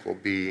 I think, will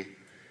be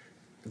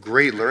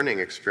great learning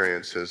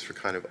experiences for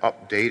kind of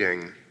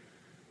updating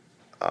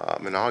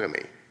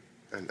monogamy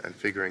and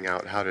figuring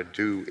out how to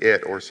do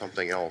it or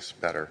something else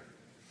better.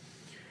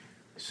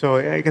 So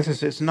I guess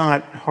it's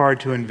not hard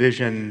to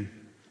envision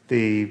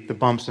the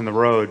bumps in the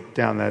road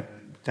down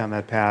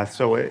that path.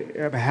 So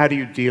how do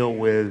you deal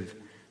with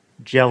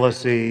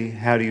jealousy?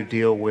 How do you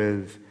deal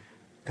with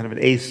kind of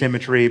an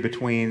asymmetry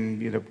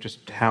between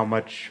just how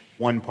much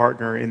one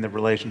partner in the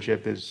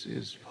relationship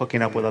is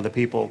hooking up with other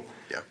people?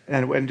 Yeah.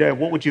 And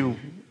what would you?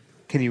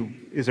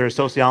 Is there a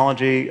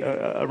sociology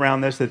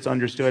around this that's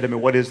understood? I mean,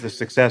 what is the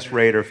success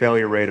rate or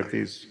failure rate of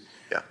these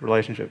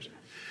relationships?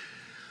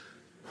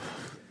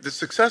 The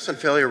success and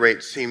failure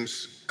rate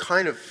seems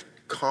kind of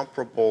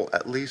comparable,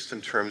 at least in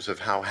terms of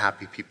how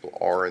happy people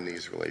are in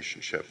these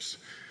relationships.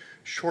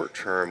 Short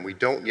term, we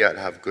don't yet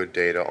have good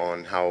data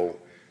on how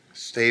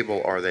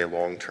stable are they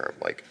long term.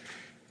 Like,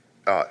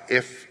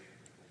 if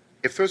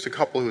there's a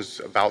couple who's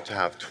about to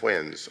have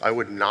twins, I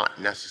would not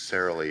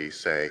necessarily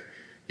say,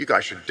 you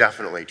guys should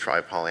definitely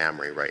try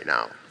polyamory right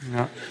now.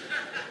 Yeah.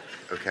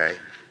 Okay?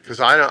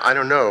 Because I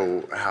don't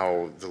know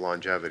how the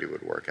longevity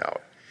would work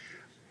out.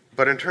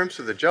 But in terms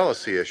of the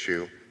jealousy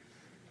issue,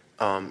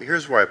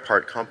 here's where I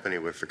part company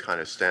with the kind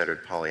of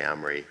standard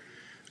polyamory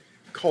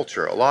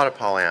culture. A lot of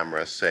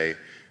polyamorists say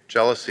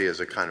jealousy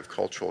is a kind of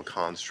cultural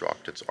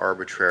construct. It's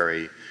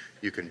arbitrary.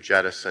 You can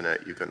jettison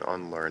it. You can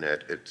unlearn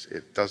it.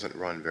 It doesn't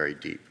run very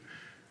deep.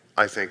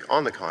 I think,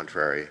 on the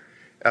contrary,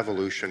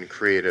 evolution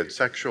created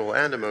sexual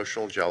and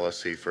emotional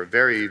jealousy for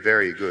very,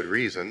 very good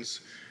reasons.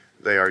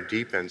 They are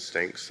deep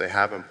instincts. They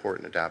have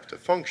important adaptive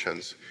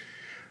functions.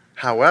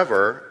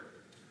 However,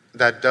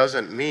 that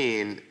doesn't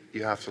mean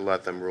you have to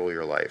let them rule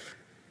your life.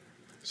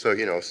 So,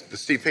 the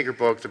Steve Pinker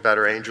book, The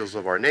Better Angels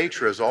of Our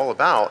Nature, is all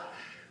about,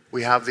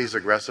 we have these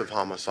aggressive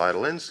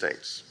homicidal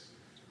instincts,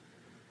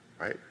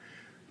 right?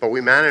 But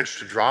we managed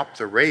to drop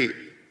the rate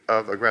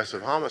of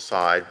aggressive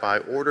homicide by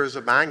orders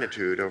of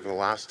magnitude over the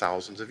last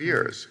thousands of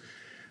years.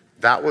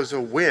 That was a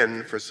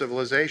win for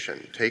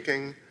civilization,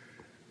 taking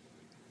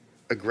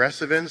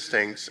aggressive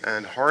instincts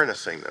and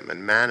harnessing them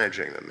and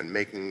managing them and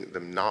making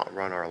them not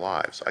run our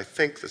lives. I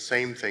think the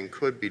same thing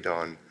could be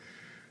done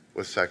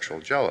with sexual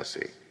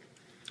jealousy.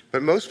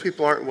 But most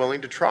people aren't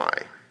willing to try.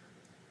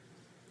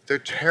 They're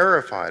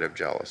terrified of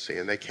jealousy,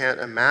 and they can't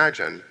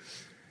imagine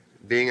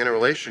being in a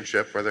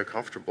relationship where they're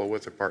comfortable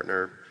with their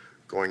partner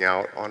going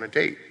out on a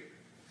date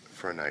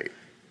for a night.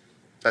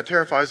 That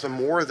terrifies them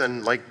more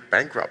than like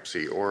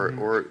bankruptcy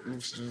or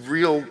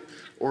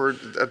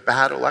a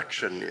bad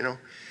election,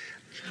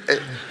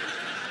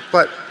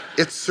 But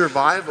it's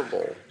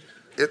survivable.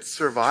 It's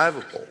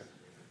survivable.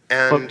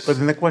 And but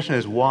then the question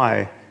is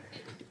why?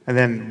 And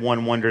then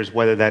one wonders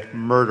whether that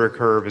murder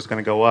curve is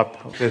going to go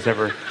up if this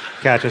ever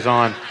catches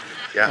on.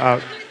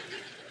 Yeah.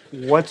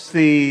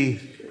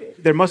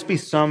 There must be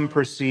some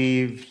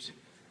perceived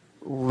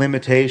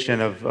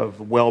limitation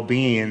of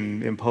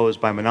well-being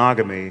imposed by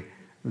monogamy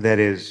that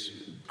is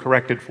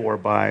corrected for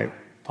by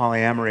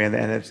polyamory,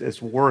 and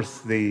it's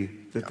worth the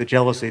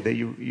jealousy that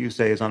you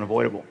say is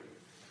unavoidable.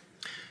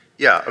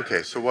 Yeah,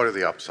 okay, so what are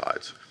the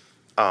upsides?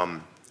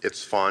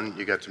 It's fun,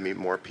 you get to meet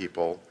more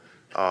people.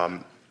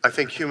 I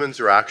think humans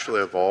are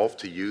actually evolved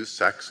to use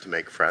sex to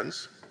make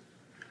friends.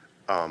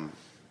 And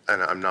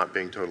I'm not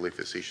being totally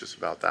facetious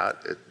about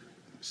that.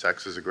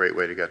 Sex is a great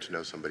way to get to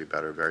know somebody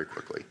better very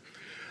quickly.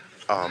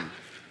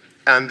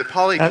 And the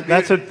poly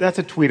that's a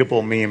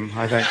tweetable meme,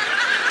 I think.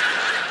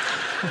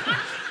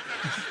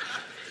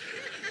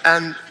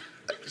 And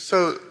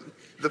so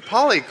the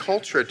poly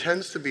culture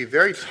tends to be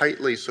very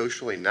tightly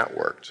socially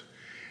networked,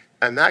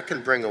 and that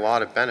can bring a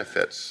lot of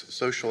benefits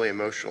socially,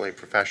 emotionally,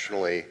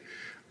 professionally,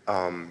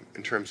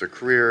 in terms of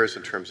careers,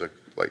 in terms of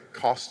like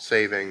cost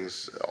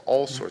savings,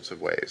 all sorts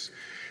of ways.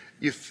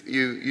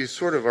 You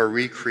sort of are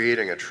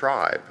recreating a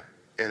tribe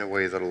in a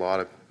way that a lot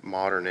of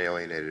modern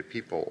alienated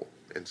people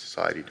in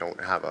society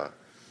don't have a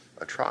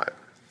tribe.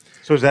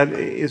 So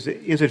is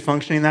it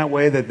functioning that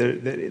way, that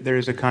there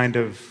is a kind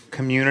of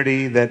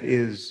community that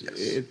is?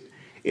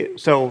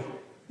 Yes. So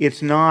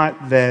it's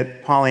not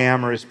that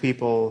polyamorous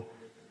people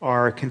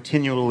are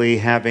continually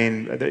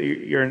having.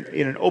 You're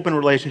in an open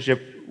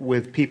relationship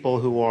with people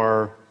who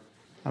are,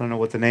 I don't know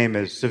what the name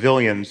is,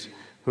 civilians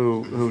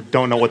who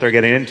don't know what they're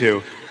getting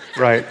into,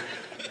 right?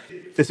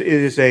 This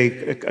is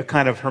a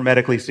kind of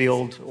hermetically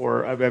sealed,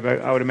 or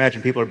I would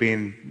imagine people are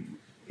being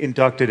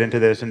inducted into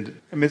this, and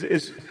I mean,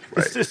 it's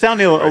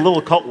sounding a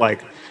little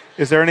cult-like.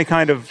 Is there any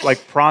kind of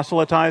like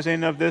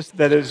proselytizing of this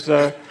that is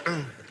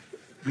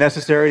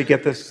necessary to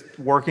get this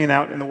working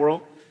out in the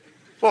world?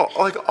 Well,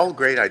 like all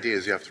great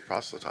ideas, you have to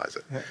proselytize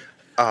it.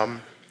 Yeah.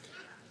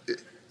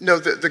 No,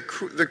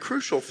 the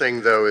crucial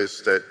thing though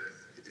is that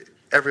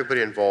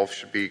everybody involved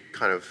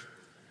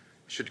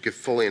should give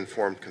fully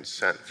informed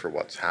consent for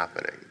what's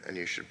happening, and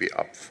you should be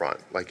upfront.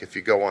 Like if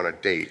you go on a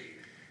date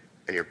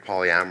and you're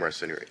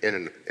polyamorous and you're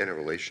in a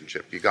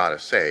relationship, you got to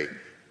say,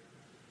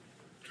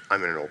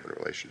 I'm in an open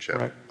relationship.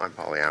 Right. I'm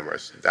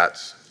polyamorous.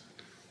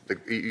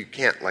 You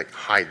can't like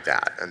hide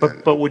that.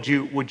 But would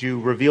you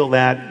reveal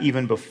that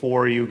even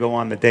before you go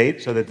on the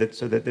date, so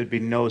that there'd be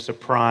no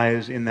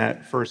surprise in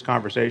that first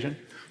conversation?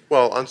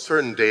 Well, on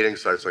certain dating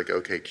sites like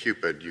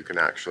OkCupid, you can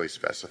actually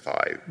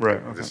specify, right,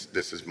 okay,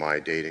 this is my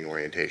dating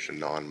orientation,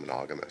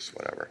 non-monogamous,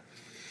 whatever.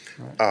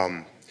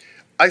 Right.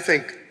 I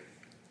think,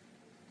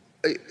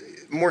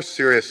 more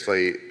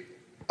seriously,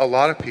 a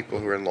lot of people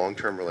who are in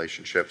long-term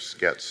relationships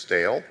get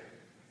stale.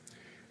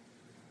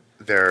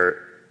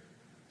 Their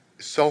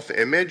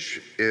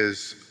self-image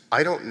is,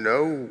 I don't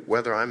know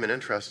whether I'm an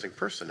interesting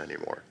person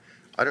anymore.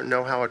 I don't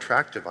know how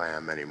attractive I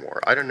am anymore.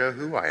 I don't know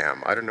who I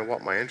am. I don't know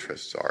what my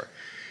interests are.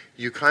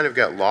 You kind of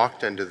get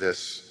locked into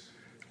this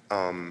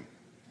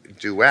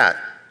duet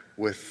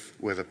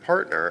with a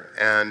partner,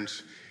 and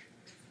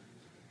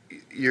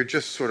you're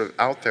just sort of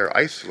out there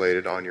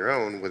isolated on your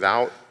own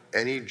without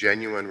any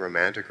genuine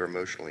romantic or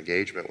emotional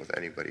engagement with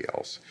anybody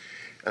else.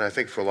 And I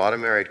think for a lot of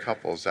married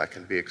couples, that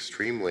can be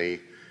extremely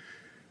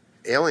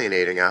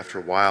alienating after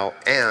a while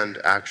and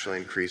actually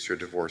increase your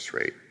divorce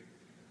rate.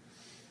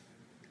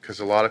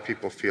 Because a lot of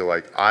people feel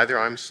like either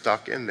I'm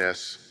stuck in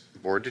this,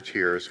 bored to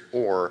tears,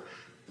 or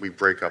we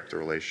break up the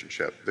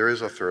relationship. There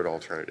is a third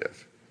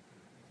alternative.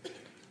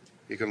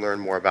 You can learn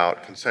more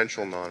about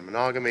consensual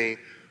non-monogamy,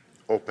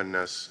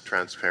 openness,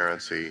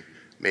 transparency,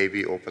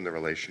 maybe open the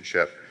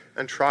relationship,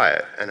 and try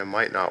it. And it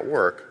might not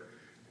work,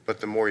 but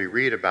the more you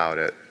read about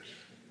it,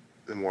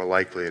 the more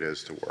likely it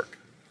is to work.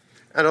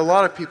 And a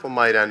lot of people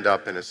might end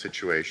up in a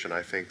situation,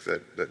 I think,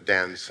 that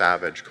Dan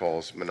Savage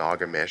calls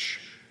monogamish,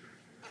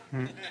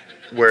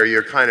 where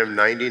you're kind of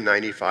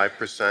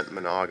 90-95%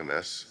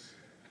 monogamous,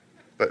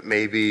 but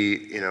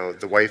maybe,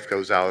 the wife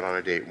goes out on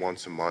a date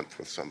once a month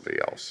with somebody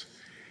else.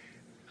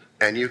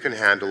 And you can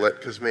handle it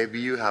because maybe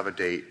you have a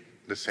date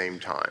the same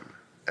time,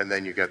 and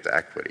then you get the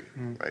equity,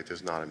 right?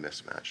 There's not a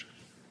mismatch.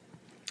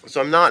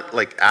 So I'm not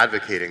like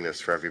advocating this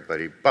for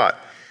everybody, but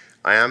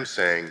I am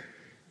saying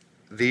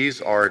these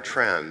are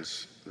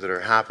trends that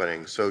are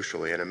happening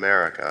socially in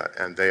America,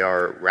 and they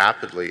are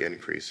rapidly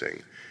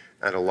increasing.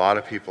 And a lot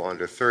of people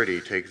under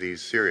 30 take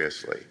these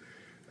seriously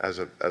as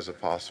a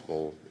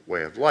possible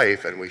way of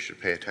life, and we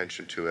should pay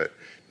attention to it,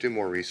 do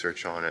more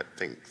research on it,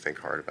 think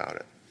hard about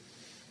it.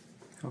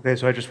 Okay,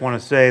 so I just want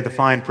to say the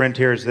fine print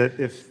here is that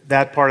if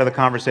that part of the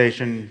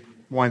conversation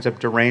winds up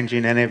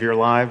deranging any of your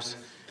lives,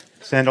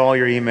 send all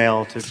your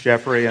email to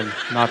Jeffrey and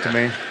not to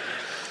me.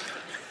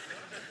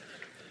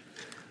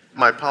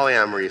 My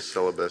polyamory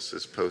syllabus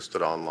is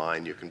posted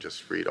online. You can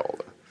just read all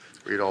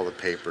the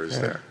papers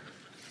there.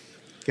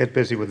 Get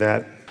busy with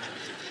that.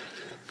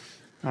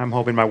 I'm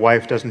hoping my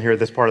wife doesn't hear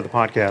this part of the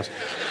podcast.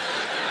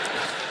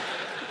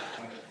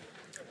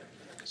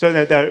 So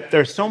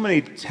there's so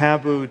many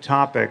taboo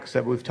topics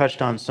that we've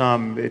touched on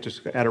some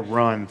just at a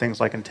run, things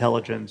like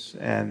intelligence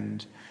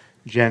and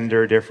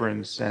gender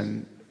difference.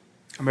 And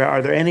I mean,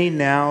 are there any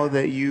now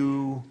that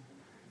you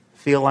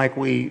feel like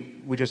we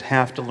just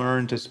have to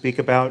learn to speak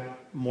about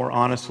more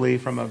honestly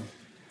from a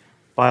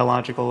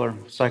biological or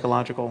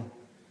psychological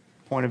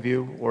point of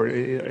view? Or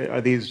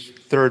are these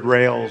third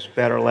rails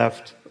better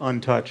left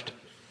untouched?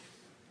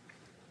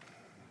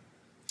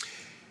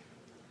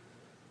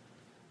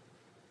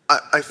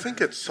 I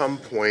think at some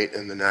point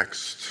in the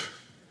next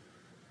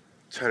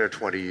 10 or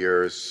 20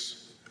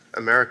 years,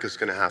 America's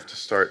going to have to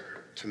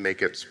start to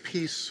make its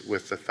peace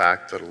with the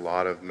fact that a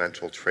lot of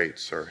mental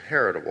traits are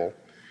heritable,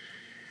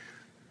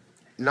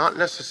 not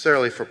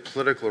necessarily for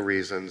political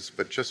reasons,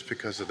 but just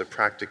because of the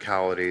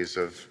practicalities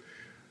of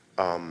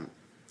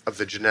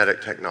the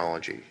genetic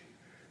technology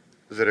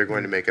that are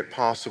going to make it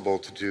possible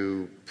to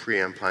do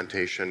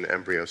pre-implantation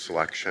embryo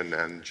selection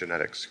and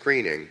genetic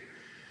screening,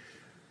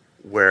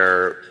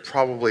 where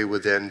probably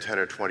within 10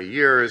 or 20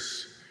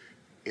 years,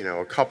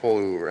 a couple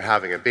who are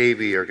having a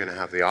baby are going to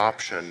have the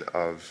option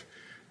of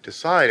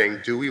deciding,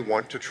 do we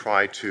want to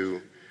try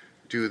to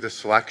do the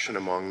selection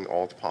among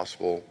all the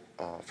possible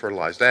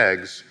fertilized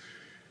eggs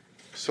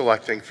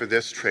selecting for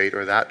this trait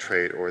or that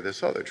trait or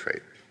this other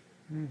trait.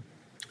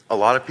 A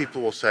lot of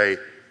people will say,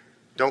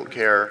 don't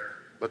care,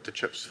 let the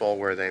chips fall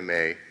where they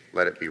may,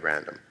 let it be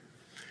random.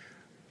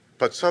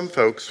 But some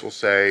folks will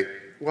say,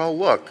 well,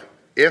 look,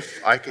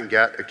 if I can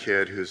get a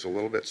kid who's a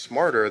little bit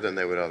smarter than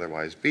they would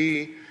otherwise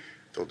be,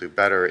 they'll do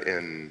better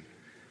in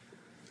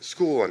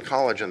school and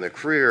college and their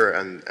career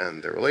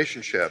and their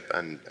relationship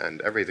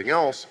and everything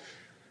else,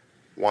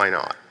 why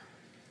not?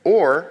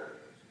 Or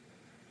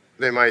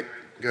they might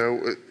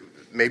go,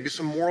 maybe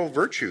some moral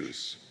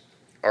virtues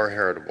are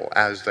heritable,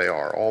 as they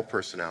are. All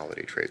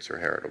personality traits are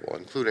heritable,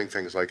 including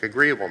things like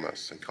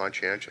agreeableness and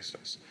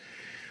conscientiousness.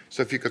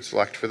 So if you could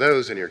select for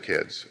those in your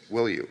kids,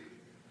 will you?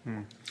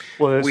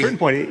 Well, at a certain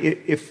point,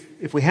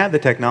 if we had the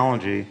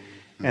technology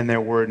and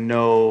there were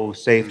no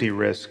safety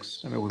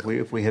risks, I mean,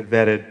 if we had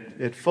vetted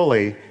it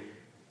fully,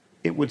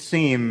 it would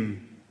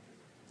seem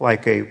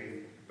like a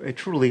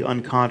truly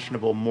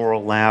unconscionable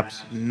moral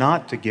lapse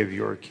not to give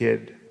your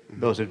kid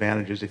those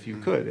advantages if you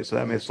could. So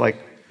I mean, it's like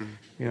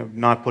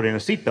not putting a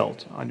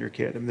seatbelt on your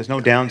kid. I mean, there's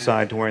no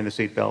downside to wearing the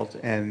seatbelt,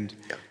 and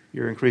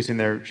you're increasing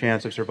their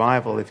chance of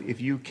survival. If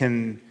you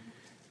can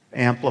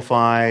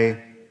amplify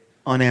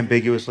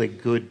unambiguously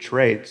good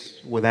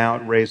traits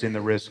without raising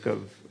the risk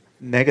of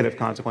negative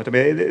consequences. I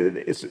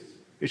mean,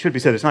 it should be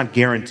said, it's not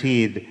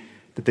guaranteed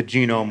that the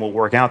genome will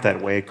work out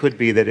that way. It could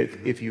be that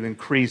if you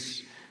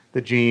increase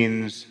the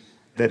genes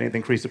that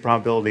increase the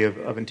probability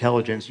of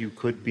intelligence, you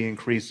could be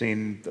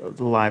increasing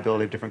the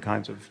liability of different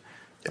kinds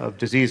of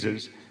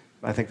diseases.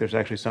 I think there's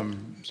actually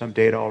some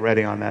data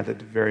already on that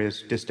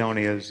various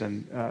dystonias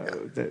and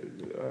that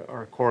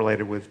are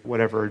correlated with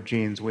whatever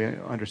genes we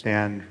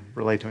understand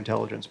relate to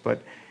intelligence.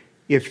 But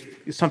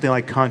if something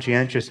like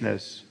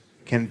conscientiousness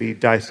can be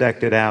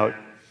dissected out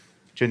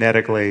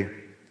genetically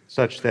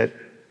such that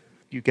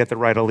you get the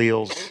right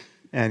alleles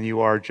and you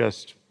are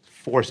just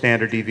 4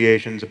 standard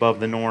deviations above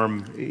the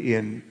norm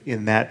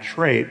in that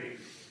trait,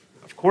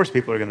 of course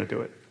people are going to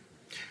do it.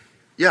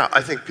 Yeah,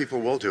 I think people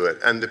will do it.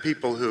 And the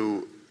people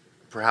who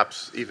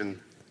perhaps even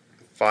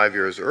 5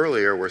 years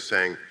earlier were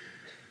saying,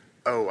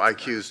 oh,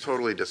 IQ is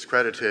totally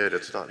discredited,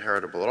 it's not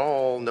heritable at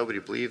all, nobody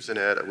believes in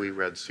it, we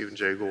read Stephen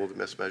Jay Gould,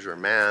 The Mismeasure of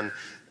Man,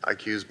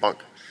 IQ's bunk,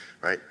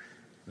 right?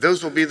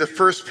 Those will be the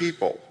first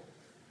people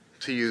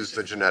to use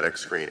the genetic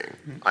screening,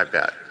 I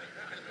bet.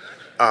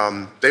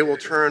 They will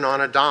turn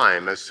on a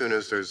dime as soon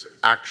as there's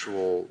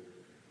actual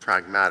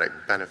pragmatic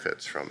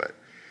benefits from it.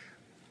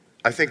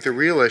 I think the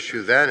real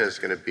issue then is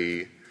going to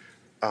be,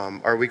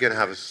 are we going to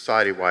have a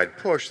society-wide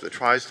push that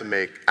tries to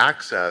make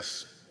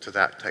access to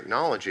that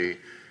technology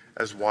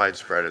as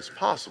widespread as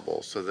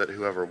possible so that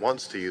whoever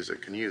wants to use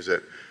it can use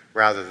it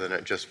rather than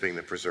it just being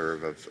the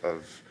preserve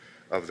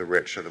of the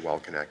rich or the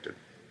well-connected.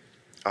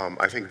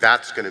 I think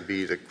that's going to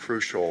be the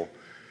crucial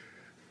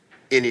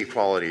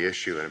inequality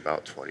issue in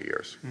about 20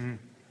 years. Mm-hmm.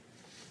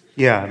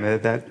 Yeah, I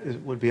mean,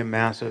 that would be a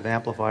massive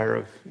amplifier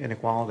of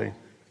inequality.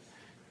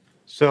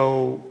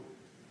 So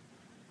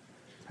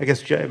I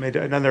guess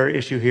another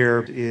issue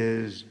here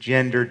is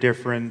gender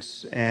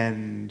difference,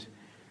 and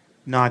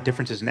not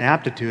differences in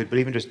aptitude, but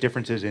even just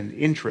differences in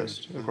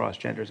interest across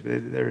genders.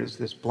 There is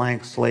this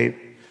blank slate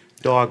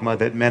dogma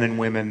that men and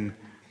women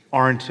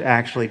aren't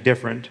actually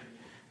different,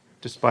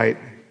 despite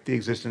the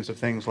existence of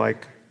things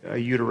like a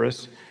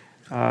uterus.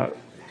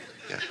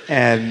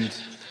 And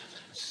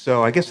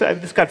so I guess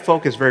this got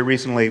focused very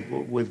recently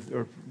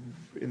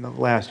in the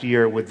last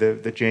year with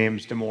the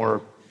James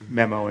Damore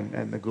memo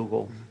and the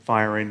Google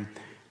firing.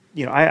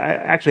 I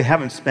actually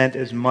haven't spent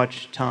as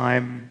much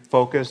time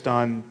focused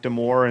on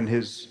Damore and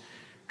his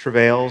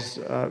travails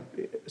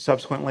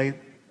subsequently,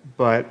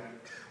 but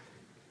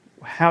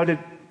how did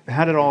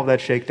all of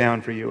that shake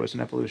down for you as an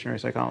evolutionary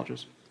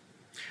psychologist?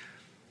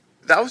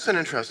 That was an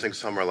interesting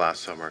summer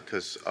last summer,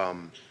 because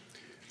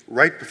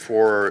right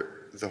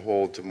before the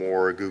whole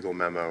Damore Google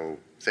memo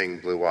thing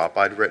blew up,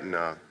 I'd written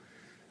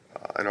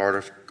an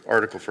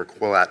article for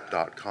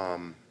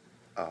Quillette.com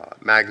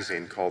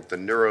magazine called The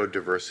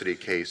Neurodiversity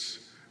Case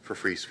for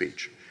Free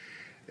Speech,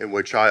 in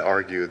which I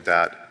argued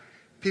that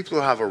people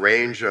who have a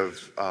range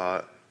of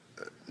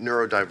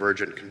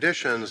neurodivergent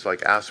conditions like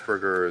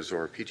Asperger's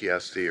or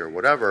PTSD or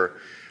whatever,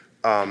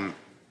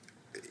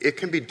 it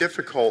can be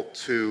difficult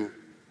to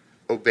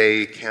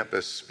obey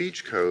campus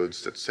speech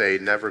codes that say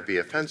never be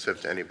offensive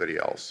to anybody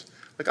else.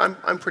 Like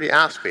I'm pretty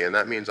aspy, and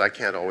that means I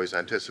can't always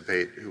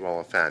anticipate who I'll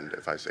offend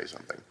if I say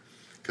something,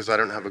 because I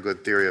don't have a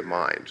good theory of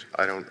mind.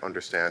 I don't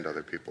understand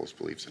other people's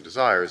beliefs and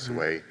desires the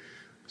way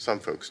some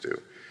folks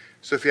do.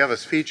 So if you have a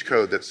speech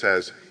code that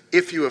says,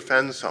 if you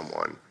offend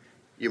someone,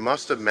 you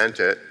must have meant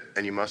it,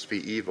 and you must be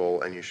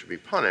evil, and you should be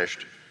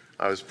punished,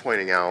 I was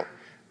pointing out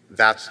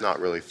that's not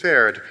really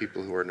fair to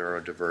people who are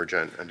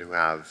neurodivergent and who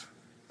have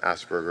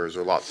Asperger's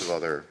or lots of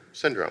other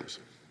syndromes.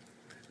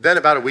 Then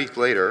about a week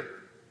later,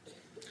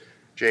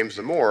 James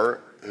Damore,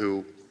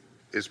 who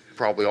is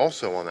probably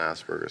also on the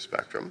Asperger's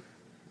spectrum,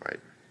 right,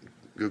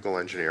 Google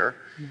engineer,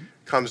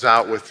 comes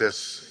out with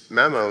this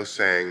memo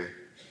saying,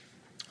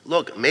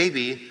 look,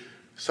 maybe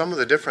some of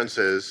the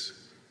differences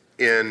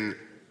in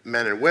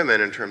men and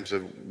women in terms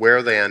of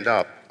where they end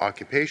up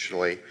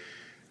occupationally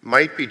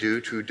might be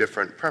due to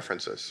different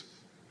preferences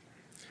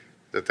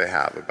that they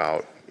have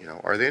about,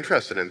 are they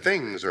interested in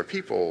things or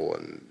people,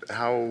 and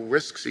how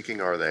risk-seeking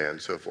are they, and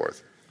so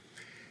forth.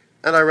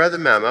 And I read the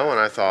memo and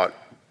I thought,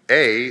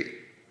 A,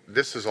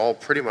 this is all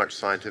pretty much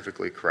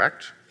scientifically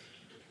correct.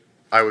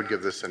 I would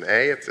give this an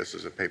A if this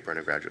is a paper in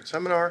a graduate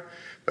seminar,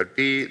 but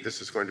B,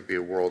 this is going to be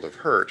a world of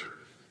hurt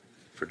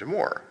for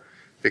Damore,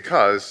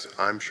 because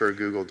I'm sure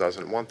Google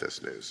doesn't want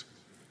this news.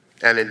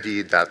 And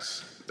indeed,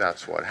 that's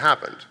what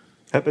happened.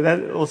 But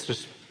let's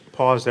just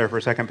pause there for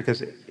a second,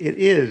 because it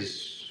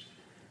is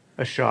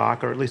a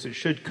shock, or at least it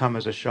should come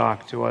as a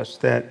shock to us,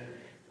 that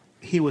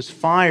he was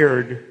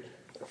fired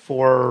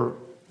for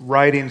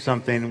writing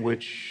something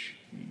which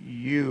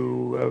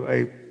you,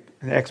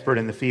 an expert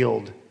in the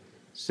field,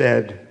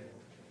 said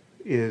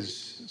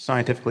is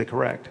scientifically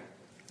correct.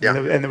 Yeah.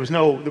 And there was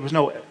no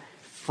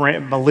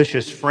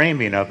malicious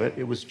framing of it.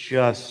 It was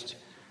just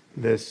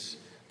this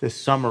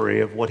summary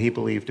of what he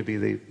believed to be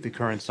the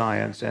current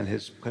science, and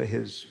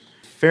his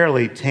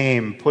fairly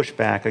tame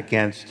pushback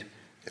against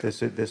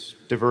this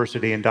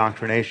diversity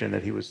indoctrination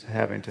that he was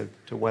having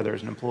to weather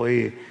as an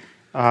employee.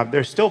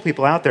 There's still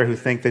people out there who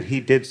think that he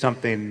did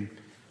something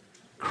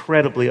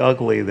incredibly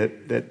ugly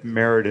that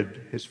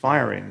merited his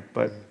firing,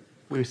 but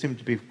we seem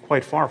to be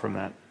quite far from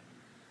that.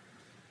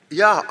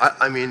 Yeah,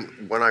 I mean,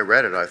 when I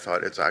read it, I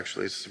thought it's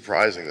actually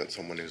surprising that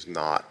someone who's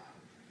not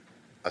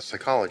a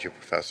psychology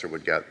professor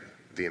would get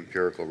the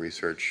empirical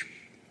research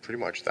pretty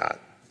much that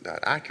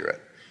accurate.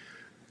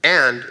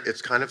 And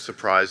it's kind of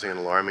surprising and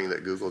alarming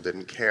that Google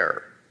didn't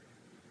care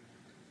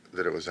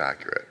that it was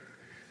accurate,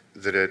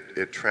 that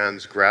it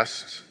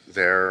transgressed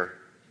their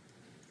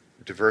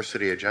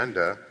diversity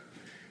agenda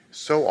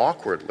so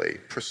awkwardly,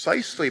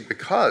 precisely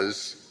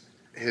because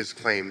his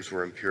claims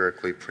were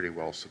empirically pretty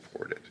well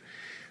supported.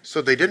 So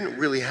they didn't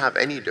really have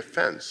any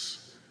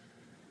defense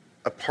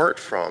apart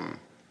from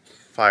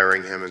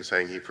firing him and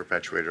saying he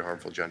perpetuated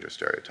harmful gender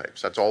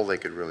stereotypes. That's all they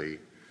could really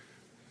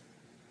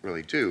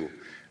do.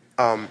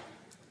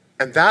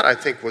 And that, I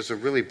think, was a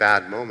really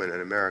bad moment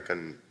in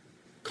American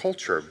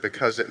culture,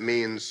 because it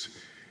means,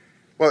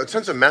 well, it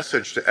sends a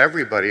message to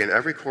everybody in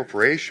every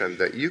corporation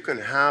that you can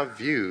have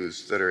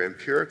views that are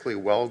empirically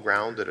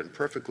well-grounded and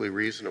perfectly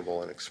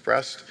reasonable and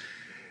expressed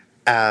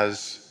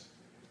as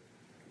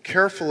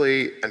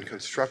carefully and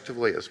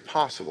constructively as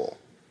possible,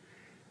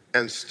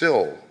 and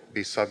still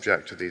be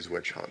subject to these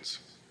witch hunts.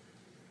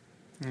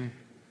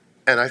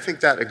 And I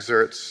think that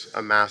exerts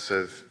a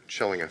massive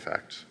chilling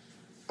effect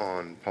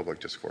on public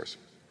discourse,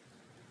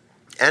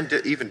 and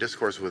even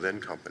discourse within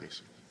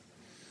companies.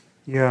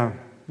 Yeah.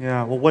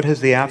 Well, what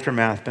has the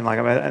aftermath been like?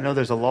 I know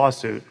there's a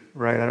lawsuit,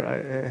 right?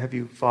 Have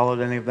you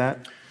followed any of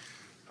that?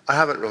 I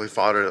haven't really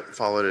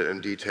followed it in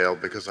detail,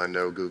 because I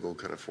know Google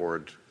can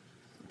afford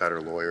better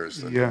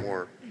lawyers than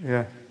more.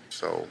 Yeah.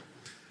 So,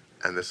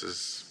 and this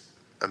is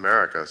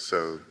America,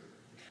 so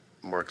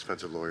more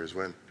expensive lawyers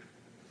win.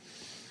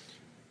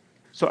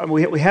 So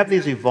we have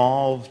these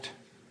evolved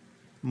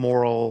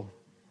moral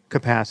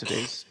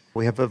capacities.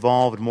 We have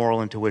evolved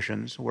moral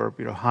intuitions. We're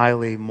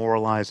highly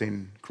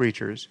moralizing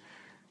creatures.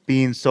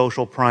 Being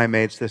social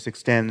primates, this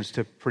extends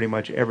to pretty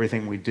much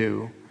everything we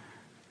do.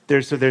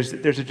 There's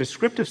a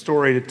descriptive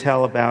story to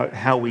tell about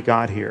how we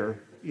got here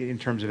in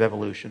terms of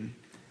evolution.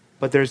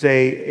 But there's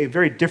a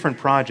very different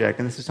project,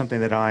 and this is something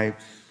that I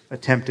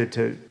attempted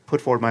to put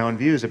forward my own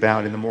views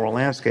about in the moral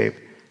landscape,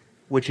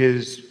 which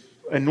is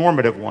a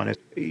normative one.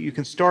 You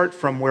can start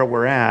from where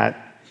we're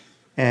at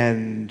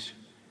and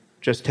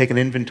just take an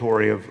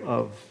inventory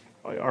of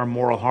our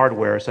moral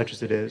hardware, such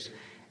as it is,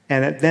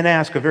 and then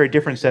ask a very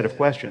different set of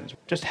questions.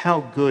 Just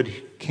how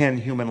good can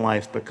human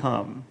life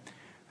become?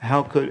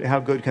 How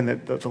good can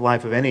the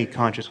life of any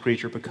conscious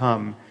creature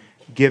become,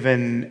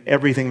 given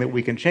everything that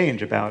we can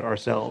change about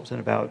ourselves and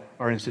about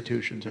our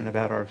institutions and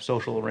about our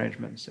social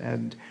arrangements?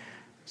 And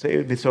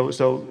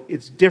so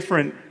it's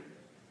different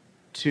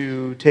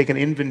to take an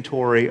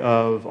inventory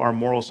of our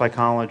moral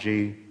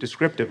psychology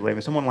descriptively. I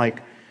mean, someone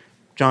like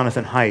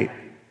Jonathan Haidt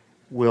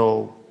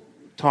will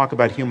talk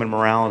about human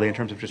morality in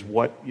terms of just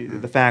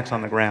the facts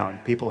on the ground.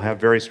 People have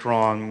very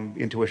strong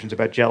intuitions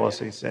about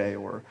jealousy, say,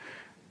 or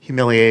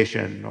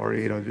humiliation, or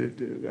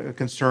a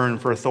concern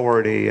for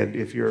authority, and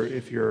if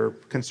you're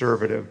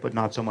conservative, but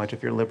not so much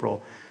if you're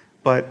liberal.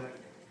 But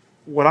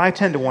what I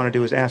tend to want to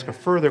do is ask a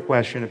further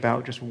question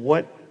about just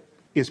what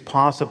is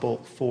possible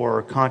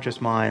for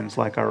conscious minds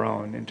like our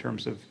own in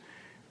terms of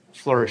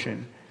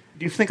flourishing.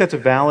 Do you think that's a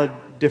valid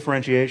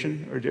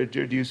differentiation, or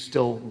do you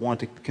still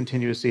want to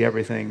continue to see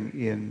everything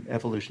in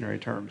evolutionary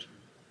terms?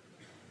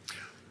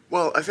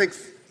 Well, I think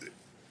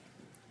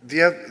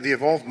the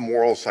evolved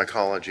moral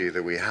psychology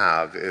that we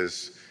have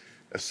is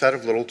a set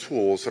of little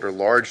tools that are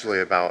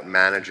largely about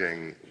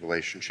managing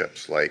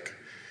relationships, like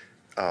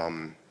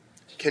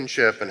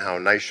kinship and how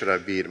nice should I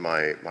be to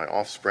my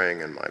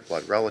offspring and my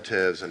blood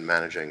relatives, and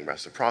managing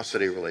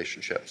reciprocity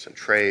relationships and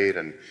trade.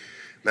 And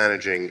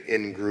managing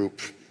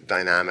in-group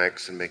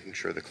dynamics and making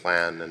sure the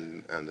clan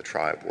and the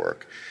tribe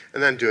work,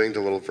 and then doing the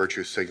little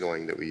virtue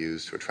signaling that we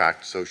use to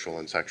attract social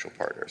and sexual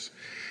partners.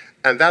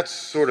 And that's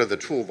sort of the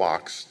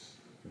toolbox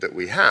that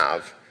we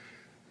have,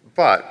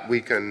 but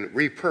we can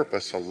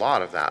repurpose a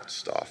lot of that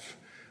stuff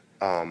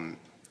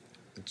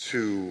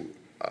to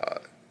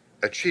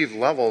achieve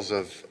levels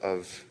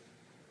of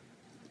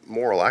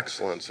moral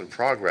excellence and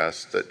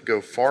progress that go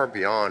far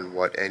beyond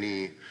what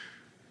any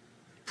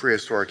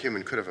prehistoric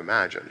human could have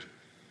imagined.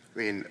 I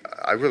mean,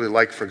 I really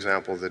like, for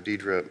example, the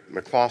Deirdre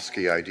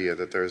McCloskey idea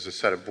that there's a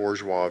set of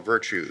bourgeois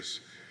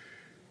virtues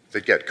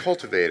that get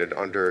cultivated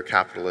under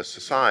capitalist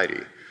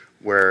society,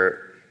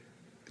 where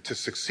to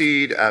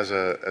succeed as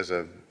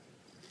a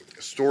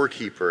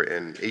storekeeper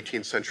in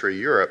 18th century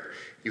Europe,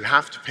 you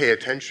have to pay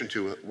attention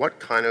to what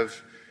kind of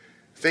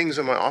things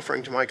am I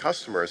offering to my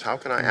customers? How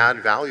can I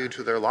add value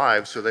to their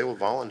lives so they will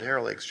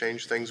voluntarily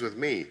exchange things with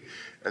me?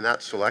 And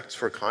that selects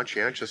for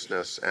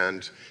conscientiousness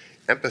and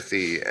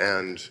empathy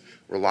and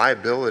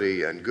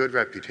reliability and good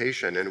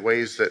reputation in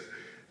ways that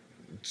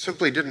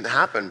simply didn't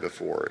happen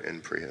before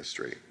in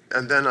prehistory.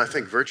 And then I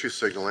think virtue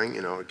signaling,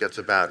 it gets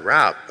a bad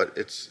rap, but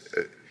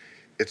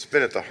it's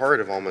been at the heart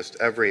of almost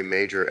every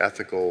major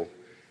ethical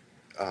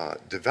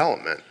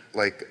development.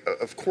 Like,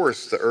 of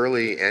course, the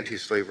early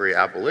anti-slavery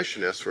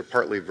abolitionists were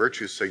partly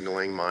virtue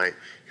signaling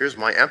here's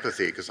my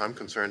empathy because I'm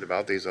concerned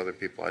about these other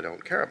people I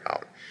don't care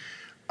about.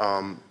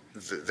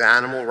 The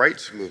animal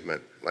rights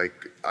movement,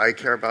 like, I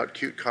care about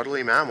cute,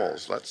 cuddly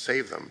mammals, let's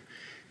save them.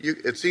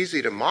 It's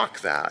easy to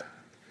mock that,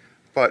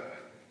 but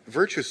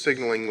virtue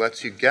signaling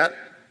lets you get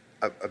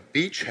a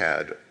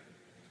beachhead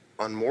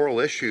on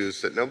moral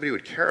issues that nobody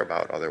would care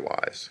about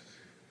otherwise,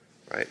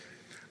 right?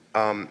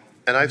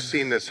 And I've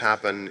seen this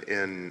happen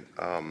in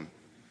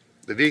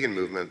the vegan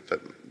movement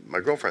that my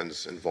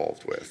girlfriend's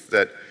involved with,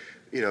 that,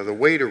 the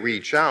way to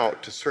reach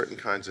out to certain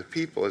kinds of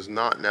people is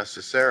not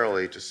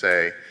necessarily to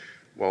say,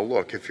 well,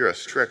 look, if you're a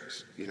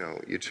strict,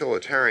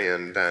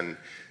 utilitarian, then,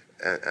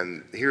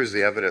 and here's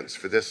the evidence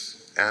for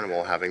this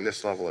animal having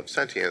this level of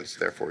sentience,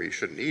 therefore you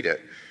shouldn't eat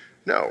it.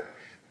 No,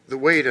 the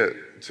way to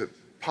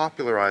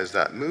popularize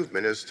that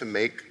movement is to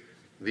make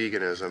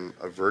veganism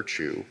a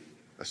virtue,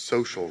 a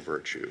social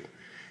virtue,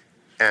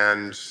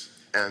 and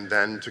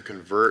then to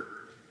convert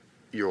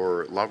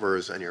your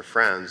lovers and your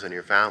friends and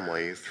your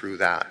family through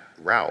that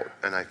route.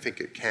 And I think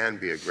it can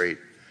be a great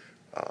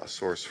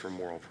source for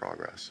moral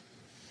progress.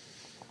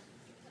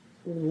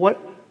 What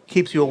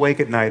keeps you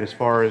awake at night as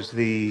far as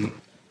the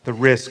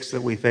risks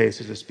that we face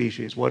as a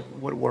species? What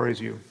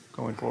worries you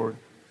going forward?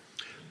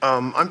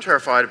 I'm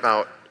terrified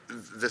about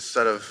this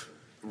set of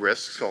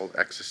risks called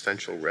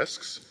existential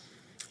risks.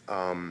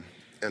 And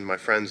my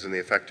friends in the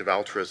effective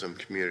altruism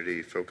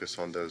community focus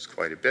on those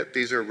quite a bit.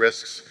 These are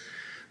risks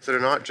that are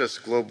not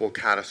just global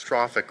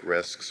catastrophic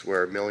risks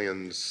where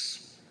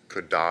millions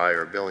could die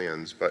or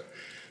billions, but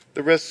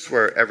the risks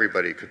where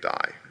everybody could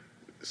die.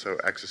 So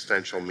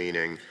existential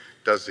meaning,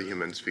 does the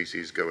human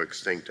species go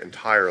extinct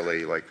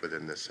entirely, like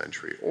within this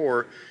century,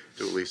 or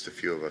do at least a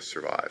few of us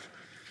survive?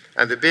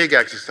 And the big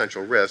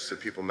existential risks that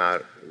people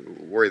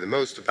worry the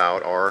most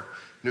about are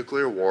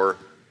nuclear war,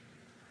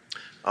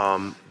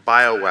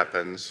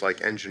 bioweapons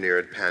like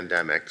engineered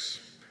pandemics,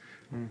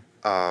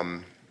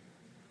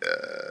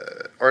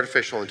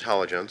 artificial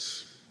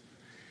intelligence,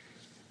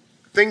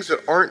 things that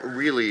aren't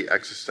really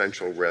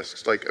existential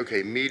risks, like,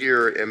 okay,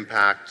 meteor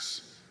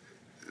impacts,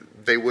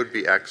 they would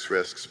be X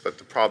risks, but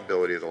the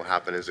probability it'll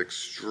happen is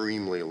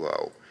extremely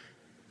low.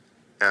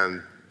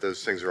 And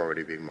those things are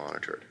already being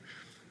monitored.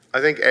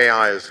 I think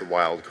AI is the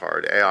wild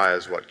card. AI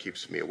is what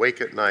keeps me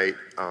awake at night.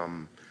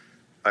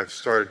 I've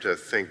started to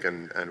think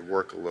and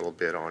work a little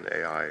bit on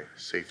AI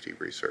safety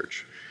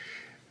research.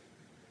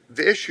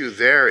 The issue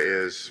there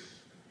is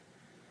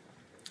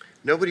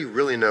nobody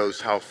really knows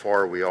how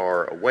far we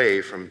are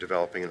away from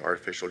developing an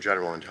artificial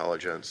general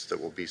intelligence that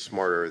will be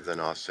smarter than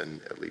us in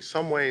at least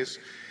some ways.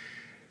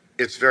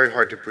 It's very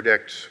hard to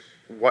predict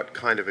what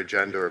kind of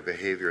agenda or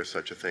behavior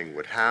such a thing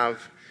would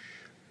have.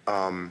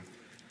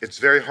 It's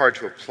very hard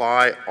to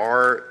apply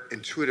our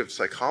intuitive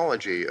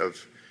psychology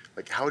of,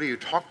 like, how do you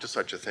talk to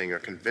such a thing or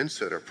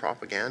convince it or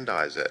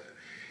propagandize it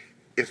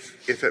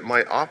if it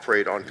might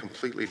operate on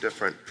completely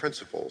different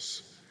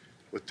principles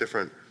with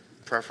different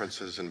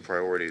preferences and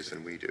priorities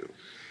than we do.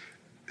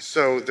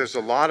 So there's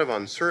a lot of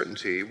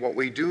uncertainty. What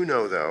we do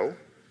know, though,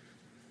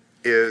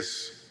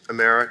 is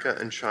America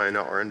and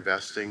China are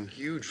investing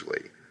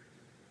hugely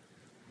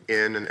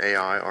in an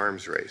AI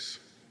arms race.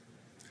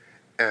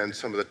 And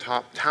some of the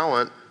top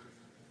talent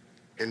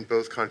in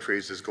both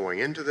countries is going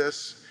into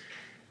this,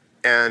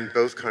 and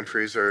both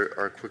countries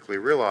are quickly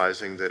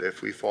realizing that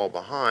if we fall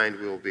behind,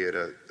 we'll be at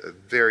a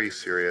very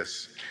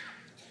serious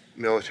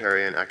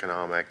military and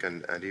economic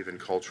and even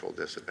cultural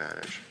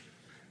disadvantage.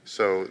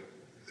 So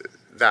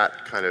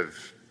that kind of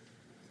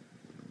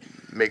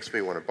makes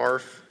me want to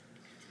barf.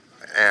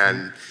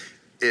 And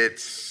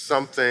it's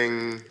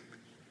something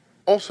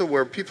also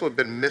where people have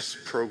been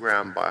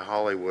misprogrammed by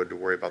Hollywood to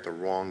worry about the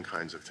wrong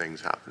kinds of things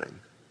happening.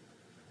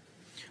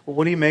 Well,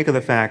 what do you make of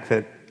the fact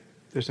that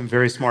there's some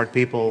very smart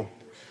people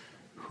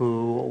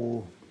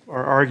who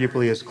are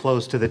arguably as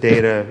close to the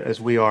data as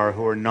we are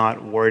who are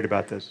not worried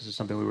about this. This is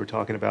something we were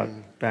talking about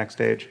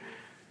backstage.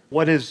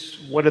 What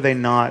are they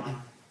not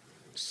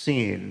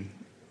seeing,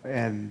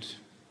 and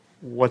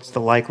what's the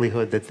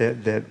likelihood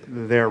that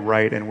they're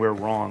right and we're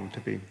wrong to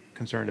be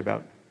concerned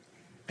about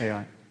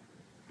AI?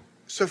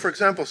 So, for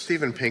example,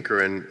 Steven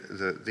Pinker in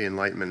the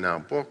Enlightenment Now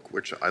book,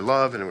 which I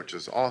love and which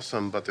is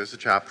awesome, but there's a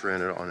chapter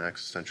in it on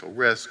existential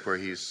risk where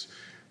he's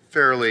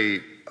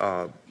fairly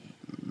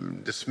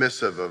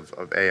dismissive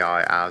of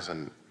AI as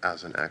an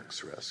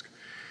X risk.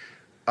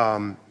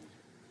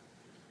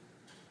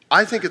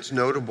 I think it's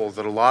notable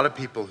that a lot of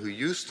people who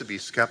used to be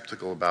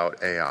skeptical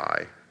about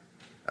AI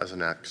as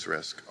an X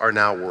risk are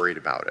now worried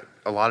about it.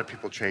 A lot of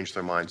people change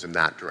their minds in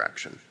that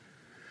direction.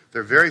 There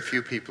are very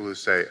few people who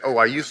say, "Oh,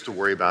 I used to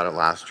worry about it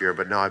last year,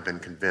 but now I've been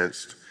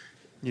convinced.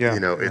 Yeah,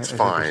 It's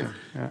fine."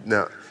 Yeah.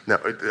 No,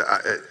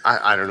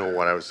 I don't know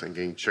what I was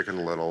thinking.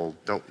 Chicken Little.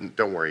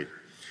 Don't worry.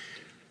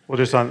 Well,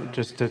 just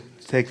to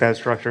take that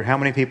structure, how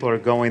many people are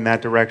going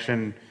that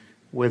direction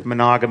with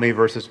monogamy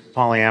versus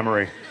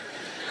polyamory?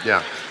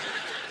 Yeah.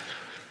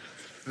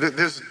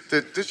 There's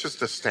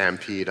just a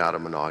stampede out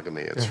of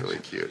monogamy. It's really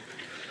cute.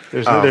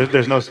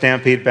 There's no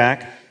stampede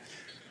back.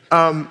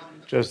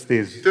 Just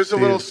these. There's a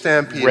little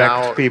stampede wrecked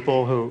out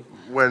people who.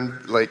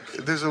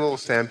 There's a little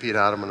stampede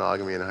out of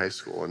monogamy in high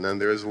school, and then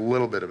there's a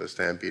little bit of a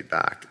stampede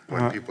back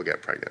when people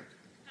get pregnant.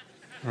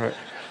 Right.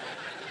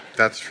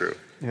 That's true.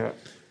 Yeah.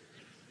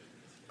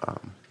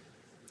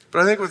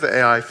 But I think with the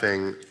AI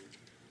thing,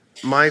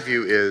 my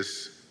view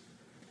is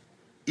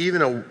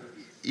even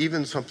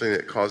something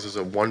that causes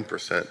a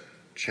 1%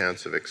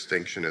 chance of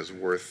extinction is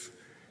worth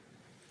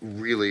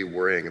really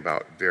worrying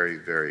about very,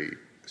 very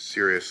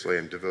seriously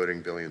and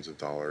devoting billions of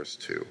dollars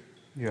to.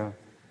 Yeah.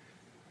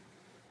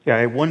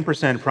 Yeah, a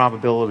 1%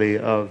 probability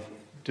of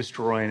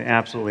destroying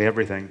absolutely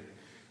everything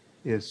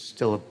is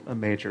still a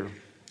major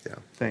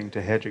thing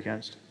to hedge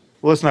against.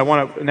 Well, listen, I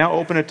want to now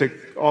open it to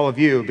all of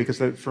you because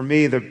for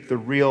me, the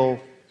real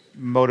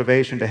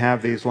motivation to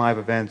have these live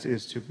events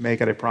is to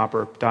make it a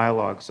proper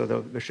dialogue. So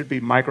there should be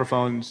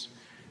microphones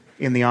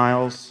in the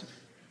aisles,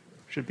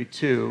 should be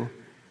 2,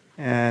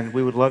 and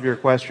we would love your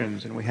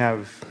questions, and we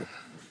have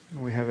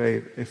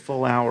a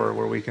full hour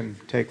where we can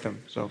take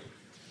them. So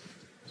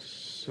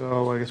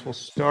I guess we'll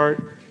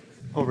start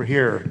over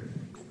here,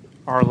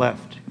 our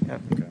left. Yeah.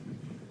 Okay.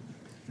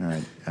 All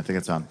right, I think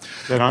it's on.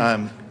 Is that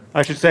on?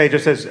 I should say,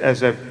 just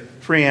as a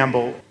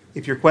preamble,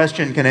 if your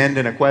question can end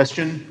in a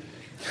question,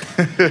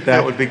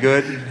 that would be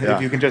good. Yeah.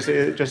 If you can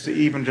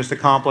just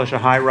accomplish a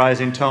high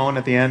rising tone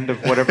at the end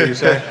of whatever you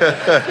say,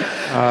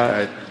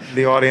 Right.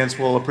 the audience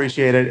will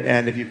appreciate it.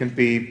 And if you can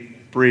be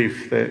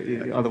brief,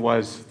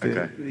 otherwise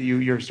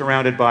you're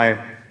surrounded by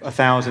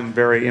 1,000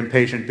 very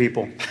impatient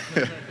people.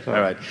 So.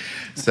 All right.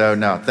 So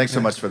no, thanks so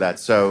much for that.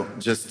 So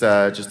just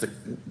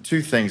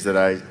 2 things that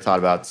I thought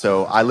about.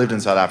 So I lived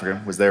in South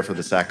Africa, was there for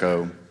the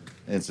Sacco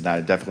incident.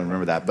 I definitely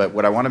remember that. But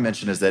what I want to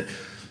mention is that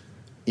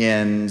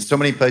in so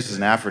many places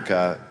in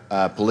Africa,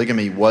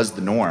 polygamy was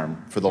the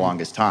norm for the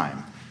longest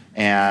time.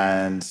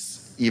 And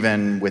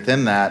even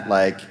within that,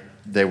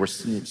 there were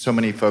so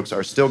many folks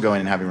are still going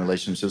and having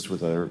relationships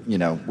with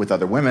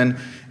other women,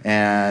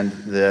 and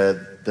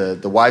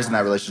the wives in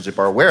that relationship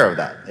are aware of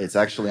that. It's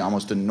actually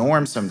almost a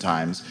norm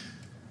sometimes.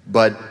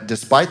 But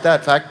despite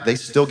that fact, they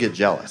still get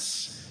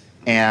jealous.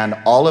 And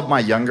all of my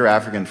younger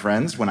African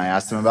friends, when I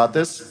ask them about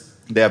this,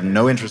 they have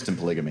no interest in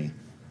polygamy,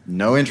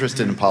 no interest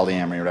in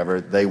polyamory or whatever.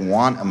 They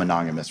want a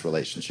monogamous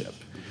relationship.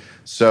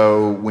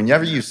 So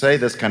whenever you say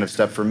this kind of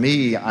stuff, for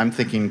me, I'm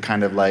thinking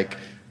kind of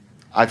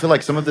I feel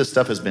like some of this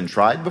stuff has been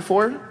tried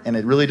before, and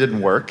it really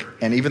didn't work.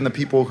 And even the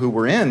people who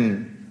were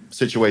in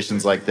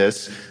situations like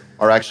this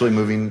are actually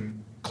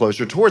moving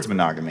closer towards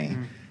monogamy.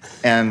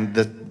 And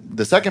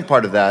the second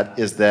part of that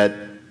is that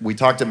we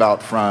talked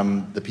about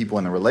from the people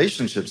in the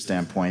relationship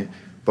standpoint,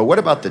 but what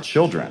about the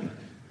children?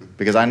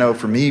 Because I know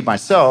for me,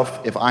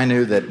 myself, if I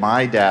knew that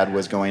my dad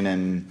was going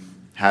and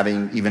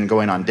even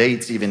going on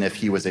dates, even if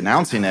he was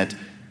announcing it,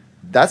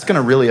 that's going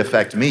to really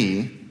affect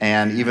me.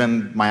 And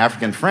even my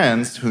African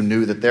friends who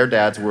knew that their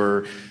dads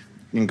were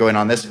going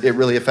on this, it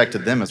really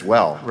affected them as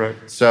well. Right.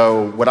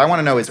 So what I want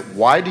to know is,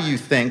 why do you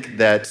think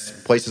that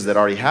places that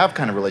already have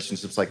kind of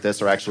relationships like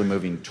this are actually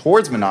moving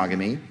towards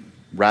monogamy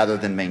rather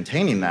than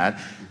maintaining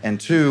that? And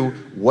 2,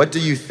 what do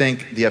you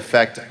think the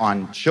effect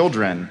on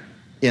children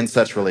in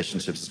such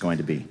relationships is going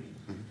to be?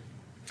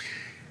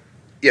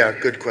 Yeah,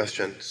 good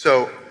question.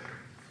 So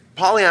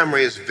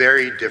polyamory is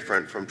very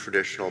different from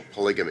traditional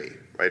polygamy,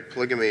 right?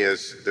 Polygamy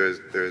is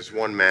there's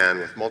one man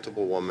with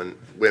multiple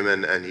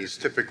women, and he's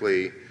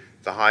typically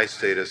the high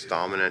status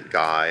dominant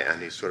guy, and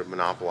he sort of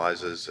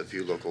monopolizes a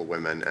few local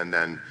women, and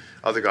then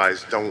other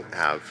guys don't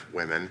have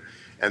women,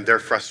 and they're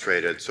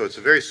frustrated. So it's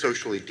a very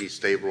socially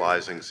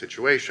destabilizing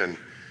situation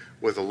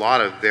with a lot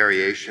of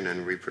variation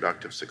in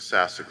reproductive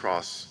success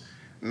across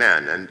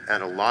men,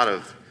 and a lot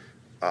of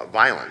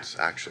violence,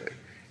 actually.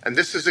 And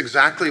this is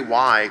exactly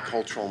why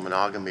cultural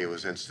monogamy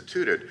was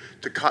instituted,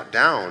 to cut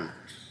down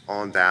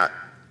on that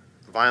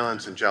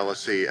violence and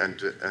jealousy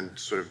and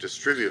sort of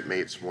distribute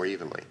mates more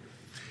evenly.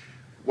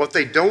 What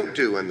they don't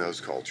do in those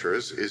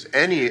cultures is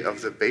any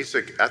of the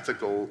basic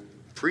ethical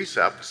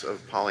precepts of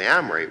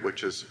polyamory,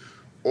 which is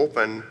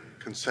open,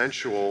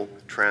 consensual,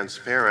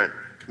 transparent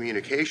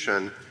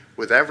communication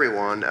with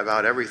everyone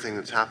about everything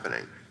that's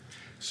happening.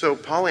 So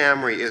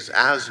polyamory is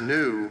as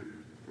new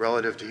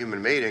relative to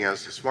human mating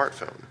as the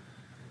smartphone.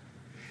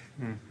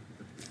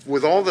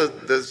 With all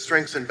the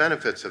strengths and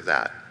benefits of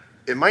that,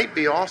 it might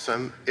be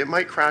awesome, it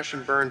might crash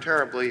and burn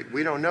terribly,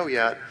 we don't know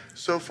yet.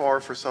 So far,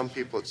 for some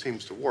people, it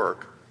seems to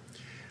work.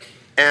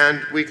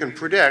 And we can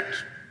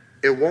predict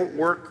it won't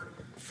work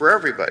for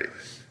everybody.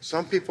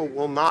 Some people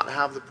will not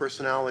have the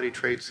personality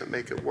traits that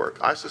make it work.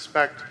 I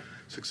suspect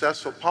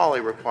successful poly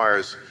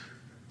requires,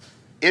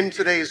 in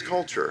today's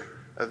culture,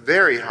 a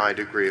very high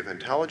degree of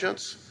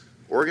intelligence,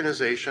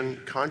 organization,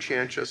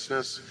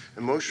 conscientiousness,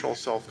 emotional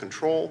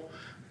self-control,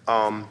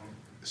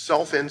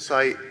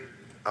 self-insight,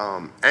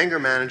 anger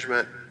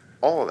management,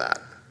 all of that.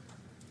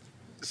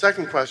 The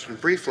second question,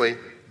 briefly,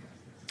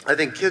 I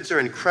think kids are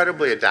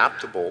incredibly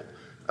adaptable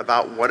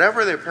about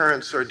whatever their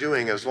parents are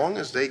doing, as long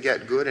as they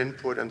get good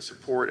input and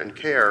support and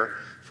care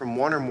from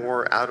one or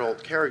more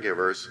adult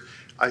caregivers.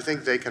 I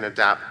think they can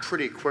adapt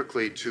pretty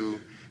quickly to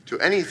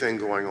anything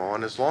going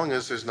on, as long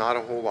as there's not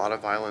a whole lot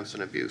of violence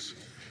and abuse.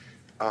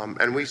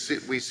 And we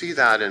see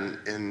that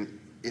in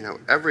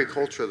every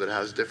culture that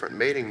has different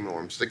mating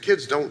norms. The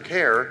kids don't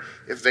care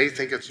if they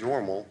think it's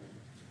normal,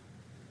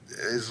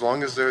 as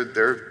long as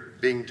they're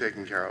being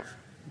taken care of.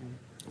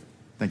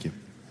 Thank you.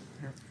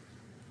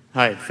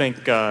 Hi,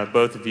 thank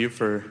both of you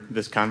for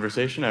this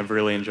conversation. I've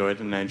really enjoyed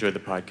it, and I enjoyed the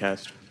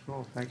podcast.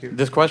 Cool, thank you.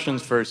 This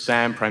question's for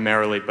Sam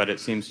primarily, but it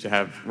seems to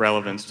have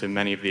relevance to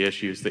many of the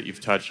issues that you've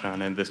touched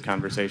on in this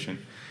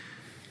conversation.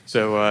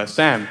 So,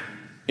 Sam,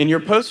 in your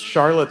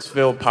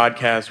post-Charlottesville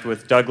podcast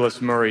with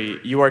Douglas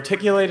Murray, you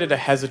articulated a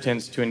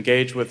hesitance to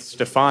engage with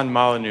Stefan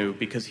Molyneux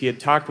because he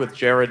had talked with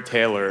Jared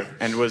Taylor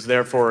and was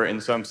therefore,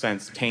 in some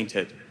sense,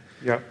 tainted.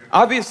 Yep.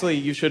 Obviously,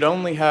 you should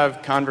only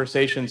have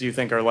conversations you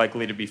think are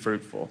likely to be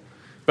fruitful.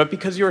 But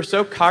because you are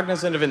so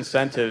cognizant of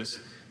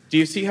incentives, do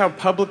you see how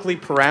publicly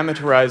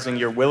parameterizing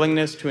your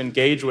willingness to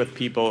engage with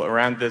people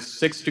around this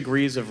 6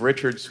 degrees of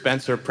Richard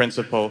Spencer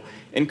principle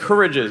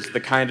encourages the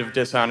kind of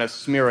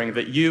dishonest smearing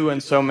that you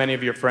and so many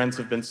of your friends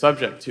have been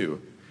subject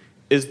to?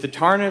 Is the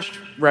tarnished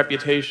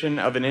reputation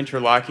of an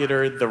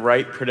interlocutor the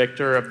right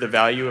predictor of the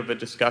value of a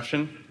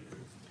discussion?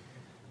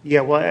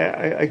 Yeah, well,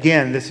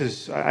 again,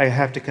 I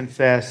have to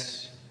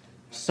confess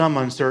some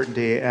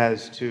uncertainty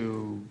as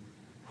to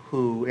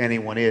who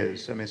anyone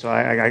is. I mean, so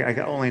I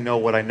only know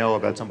what I know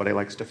about somebody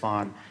like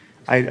Stefan.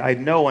 I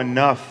know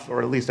enough,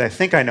 or at least I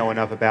think I know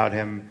enough about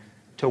him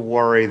to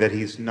worry that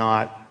he's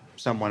not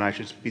someone I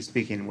should be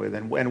speaking with.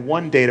 And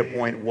one data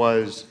point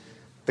was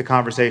the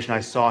conversation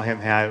I saw him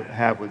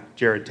have with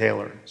Jared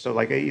Taylor. So,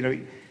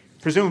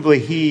 presumably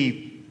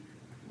he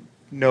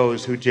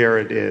knows who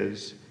Jared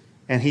is,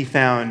 and he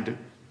found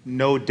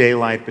no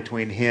daylight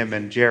between him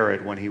and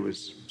Jared when he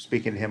was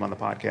speaking to him on the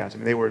podcast. I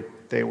mean,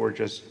 they were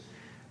just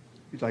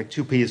like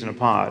two peas in a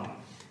pod.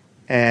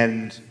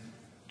 And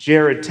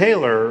Jared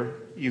Taylor,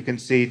 you can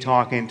see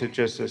talking to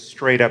just a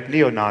straight-up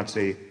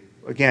neo-Nazi,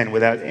 again,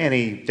 without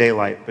any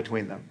daylight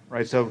between them,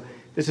 right? So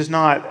this is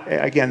not,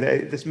 again,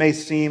 this may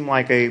seem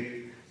like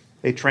a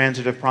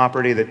transitive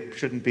property that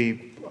shouldn't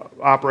be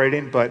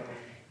operating, but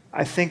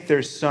I think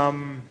there's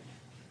something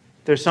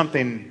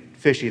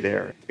fishy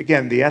there.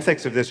 Again, the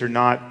ethics of this are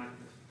not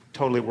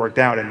totally worked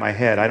out in my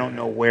head. I don't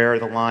know where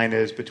the line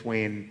is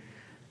between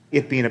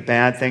it being a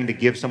bad thing to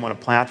give someone a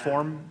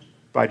platform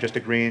by just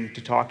agreeing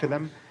to talk to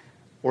them,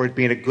 or it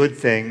being a good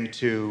thing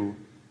to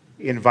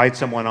invite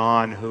someone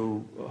on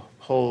who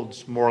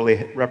holds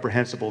morally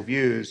reprehensible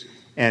views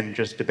and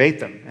just debate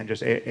them and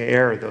just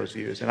air those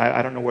views. And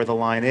I don't know where the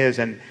line is.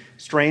 And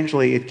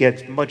strangely, it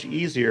gets much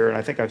easier. And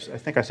I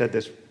think I said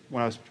this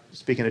when I was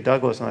speaking to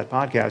Douglas on that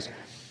podcast.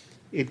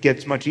 It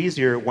gets much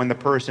easier when the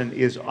person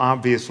is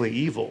obviously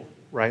evil,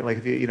 right?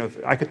 Like if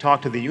I could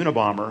talk to the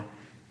Unabomber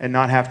and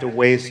not have to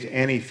waste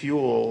any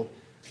fuel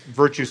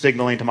virtue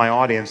signaling to my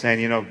audience saying,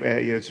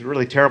 it's a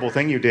really terrible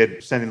thing you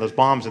did sending those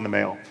bombs in the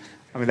mail.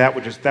 I mean, that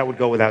would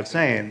go without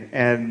saying.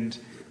 And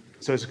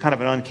so it's kind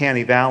of an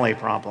uncanny valley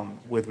problem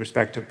with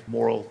respect to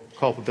moral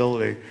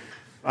culpability.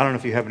 I don't know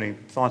if you have any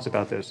thoughts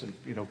about this and,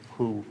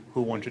 who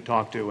one should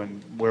talk to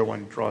and where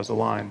one draws the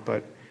line,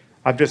 but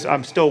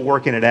I'm still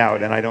working it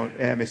out.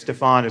 And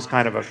Stefan is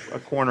kind of a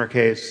corner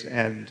case,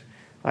 and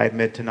I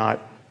admit to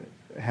not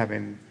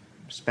having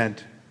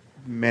spent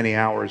many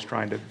hours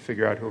trying to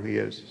figure out who he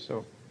is.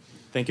 So,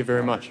 thank you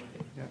very much.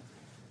 Yeah.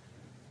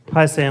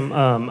 Hi, Sam.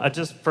 I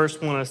just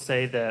first want to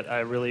say that I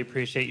really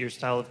appreciate your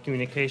style of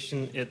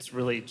communication. It's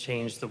really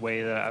changed the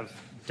way that I've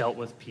dealt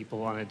with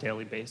people on a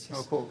daily basis.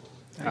 Oh, cool.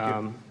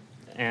 Thank you.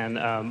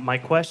 And my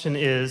question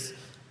is,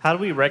 how do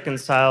we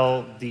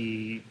reconcile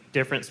the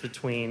difference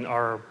between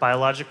our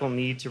biological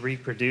need to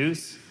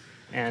reproduce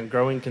and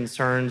growing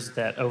concerns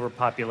that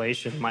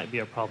overpopulation might be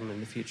a problem in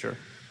the future?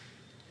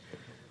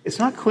 It's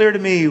not clear to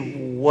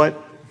me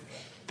what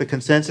the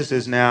consensus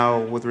is now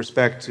with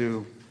respect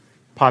to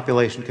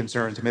population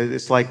concerns. I mean,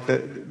 it's like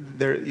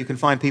you can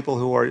find people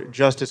who are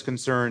just as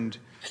concerned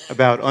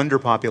about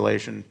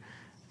underpopulation.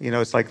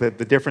 It's like the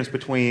difference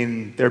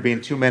between there being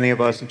too many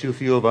of us and too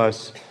few of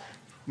us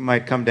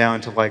might come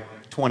down to like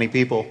 20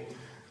 people.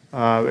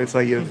 It's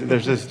like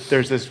there's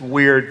this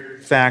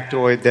weird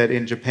factoid that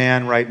in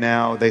Japan right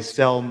now they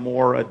sell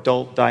more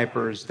adult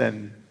diapers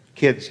than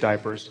kids'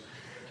 diapers.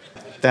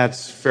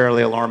 That's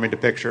fairly alarming to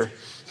picture.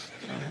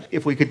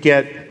 If we could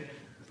get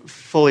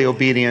fully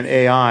obedient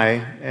AI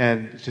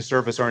and to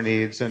service our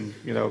needs, and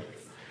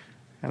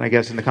I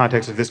guess in the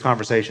context of this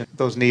conversation,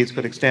 those needs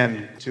could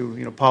extend to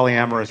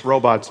polyamorous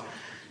robots,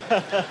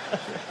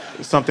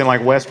 something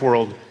like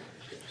Westworld.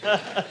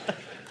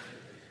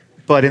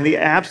 But in the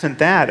absent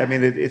that, I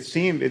mean,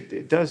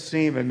 it does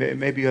seem, and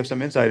maybe you have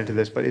some insight into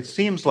this, but it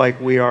seems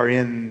like we are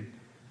in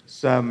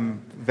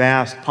some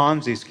vast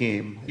Ponzi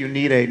scheme. You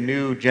need a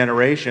new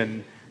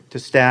generation to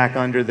stack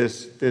under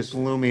this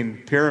looming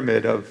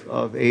pyramid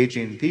of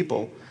aging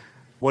people.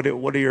 What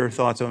are your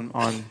thoughts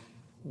on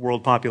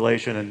world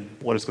population and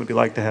what it's going to be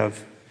like to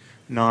have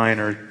 9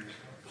 or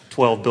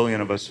 12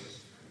 billion of us?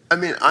 I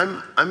mean,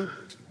 I'm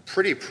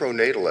pretty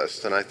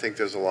pro-natalist, and I think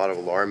there's a lot of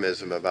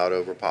alarmism about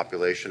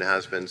overpopulation. It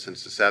has been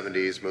since the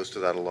 70s. Most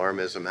of that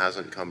alarmism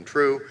hasn't come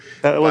true.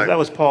 That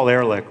was Paul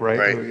Ehrlich, right?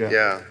 Right,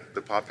 yeah,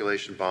 the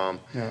population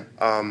bomb. Yeah.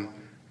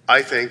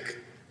 I think,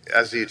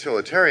 as a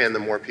utilitarian, the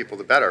more people,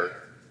 the better,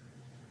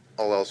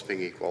 all else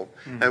being equal.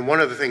 Mm. And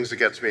one of the things that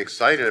gets me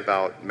excited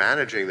about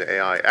managing the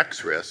AI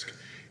X risk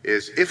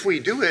is if we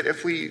do it,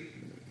 if we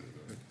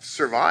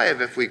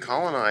survive, if we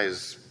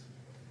colonize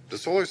the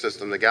solar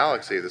system, the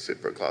galaxy, the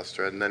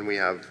supercluster, and then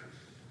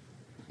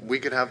we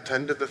could have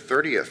 10 to the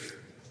 30th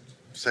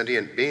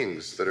sentient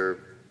beings that are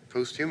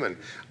post-human.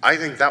 I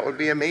think that would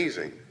be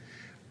amazing.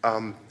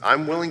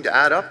 I'm willing to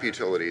add up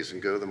utilities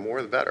and go the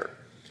more the better.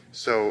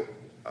 So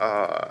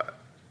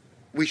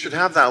we should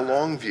have that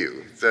long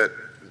view that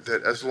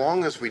as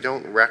long as we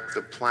don't wreck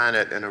the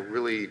planet in a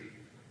really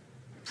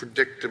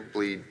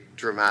predictably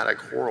dramatic,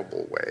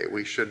 horrible way,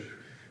 we should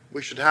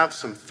have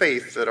some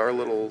faith that our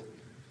little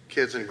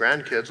kids and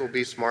grandkids will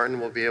be smart and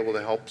will be able to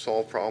help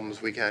solve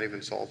problems we can't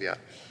even solve yet.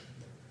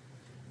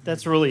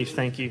 That's a relief.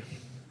 Thank you.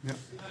 Yeah.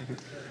 Thank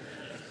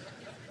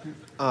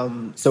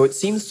you. So it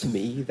seems to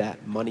me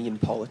that money in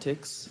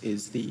politics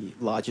is the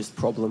largest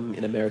problem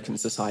in American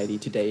society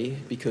today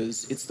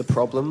because it's the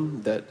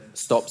problem that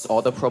stops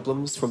other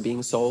problems from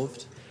being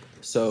solved.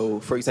 So,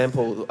 for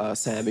example,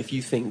 Sam, if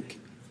you think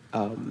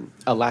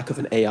a lack of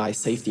an AI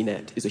safety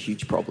net is a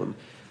huge problem,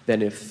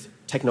 then if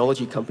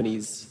technology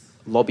companies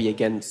lobby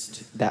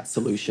against that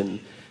solution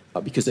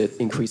because it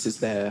increases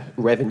their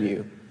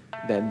revenue,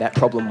 then that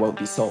problem won't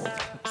be solved.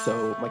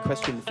 So my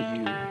question for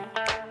you, or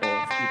for either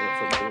of you,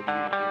 is what are your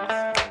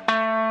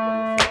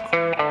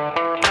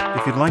thoughts?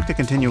 If you'd like to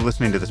continue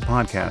listening to this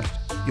podcast,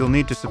 you'll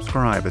need to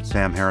subscribe at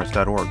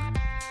samharris.org.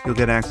 You'll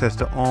get access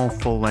to all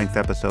full-length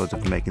episodes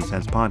of the Making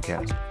Sense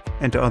podcast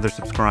and to other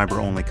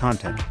subscriber-only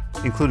content,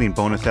 including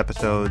bonus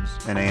episodes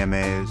and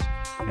AMAs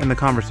and the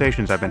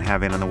conversations I've been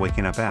having on the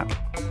Waking Up app.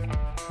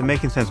 The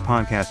Making Sense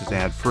podcast is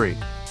ad-free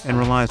and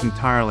relies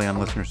entirely on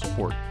listener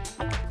support,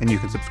 and you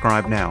can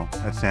subscribe now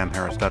at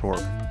samharris.org.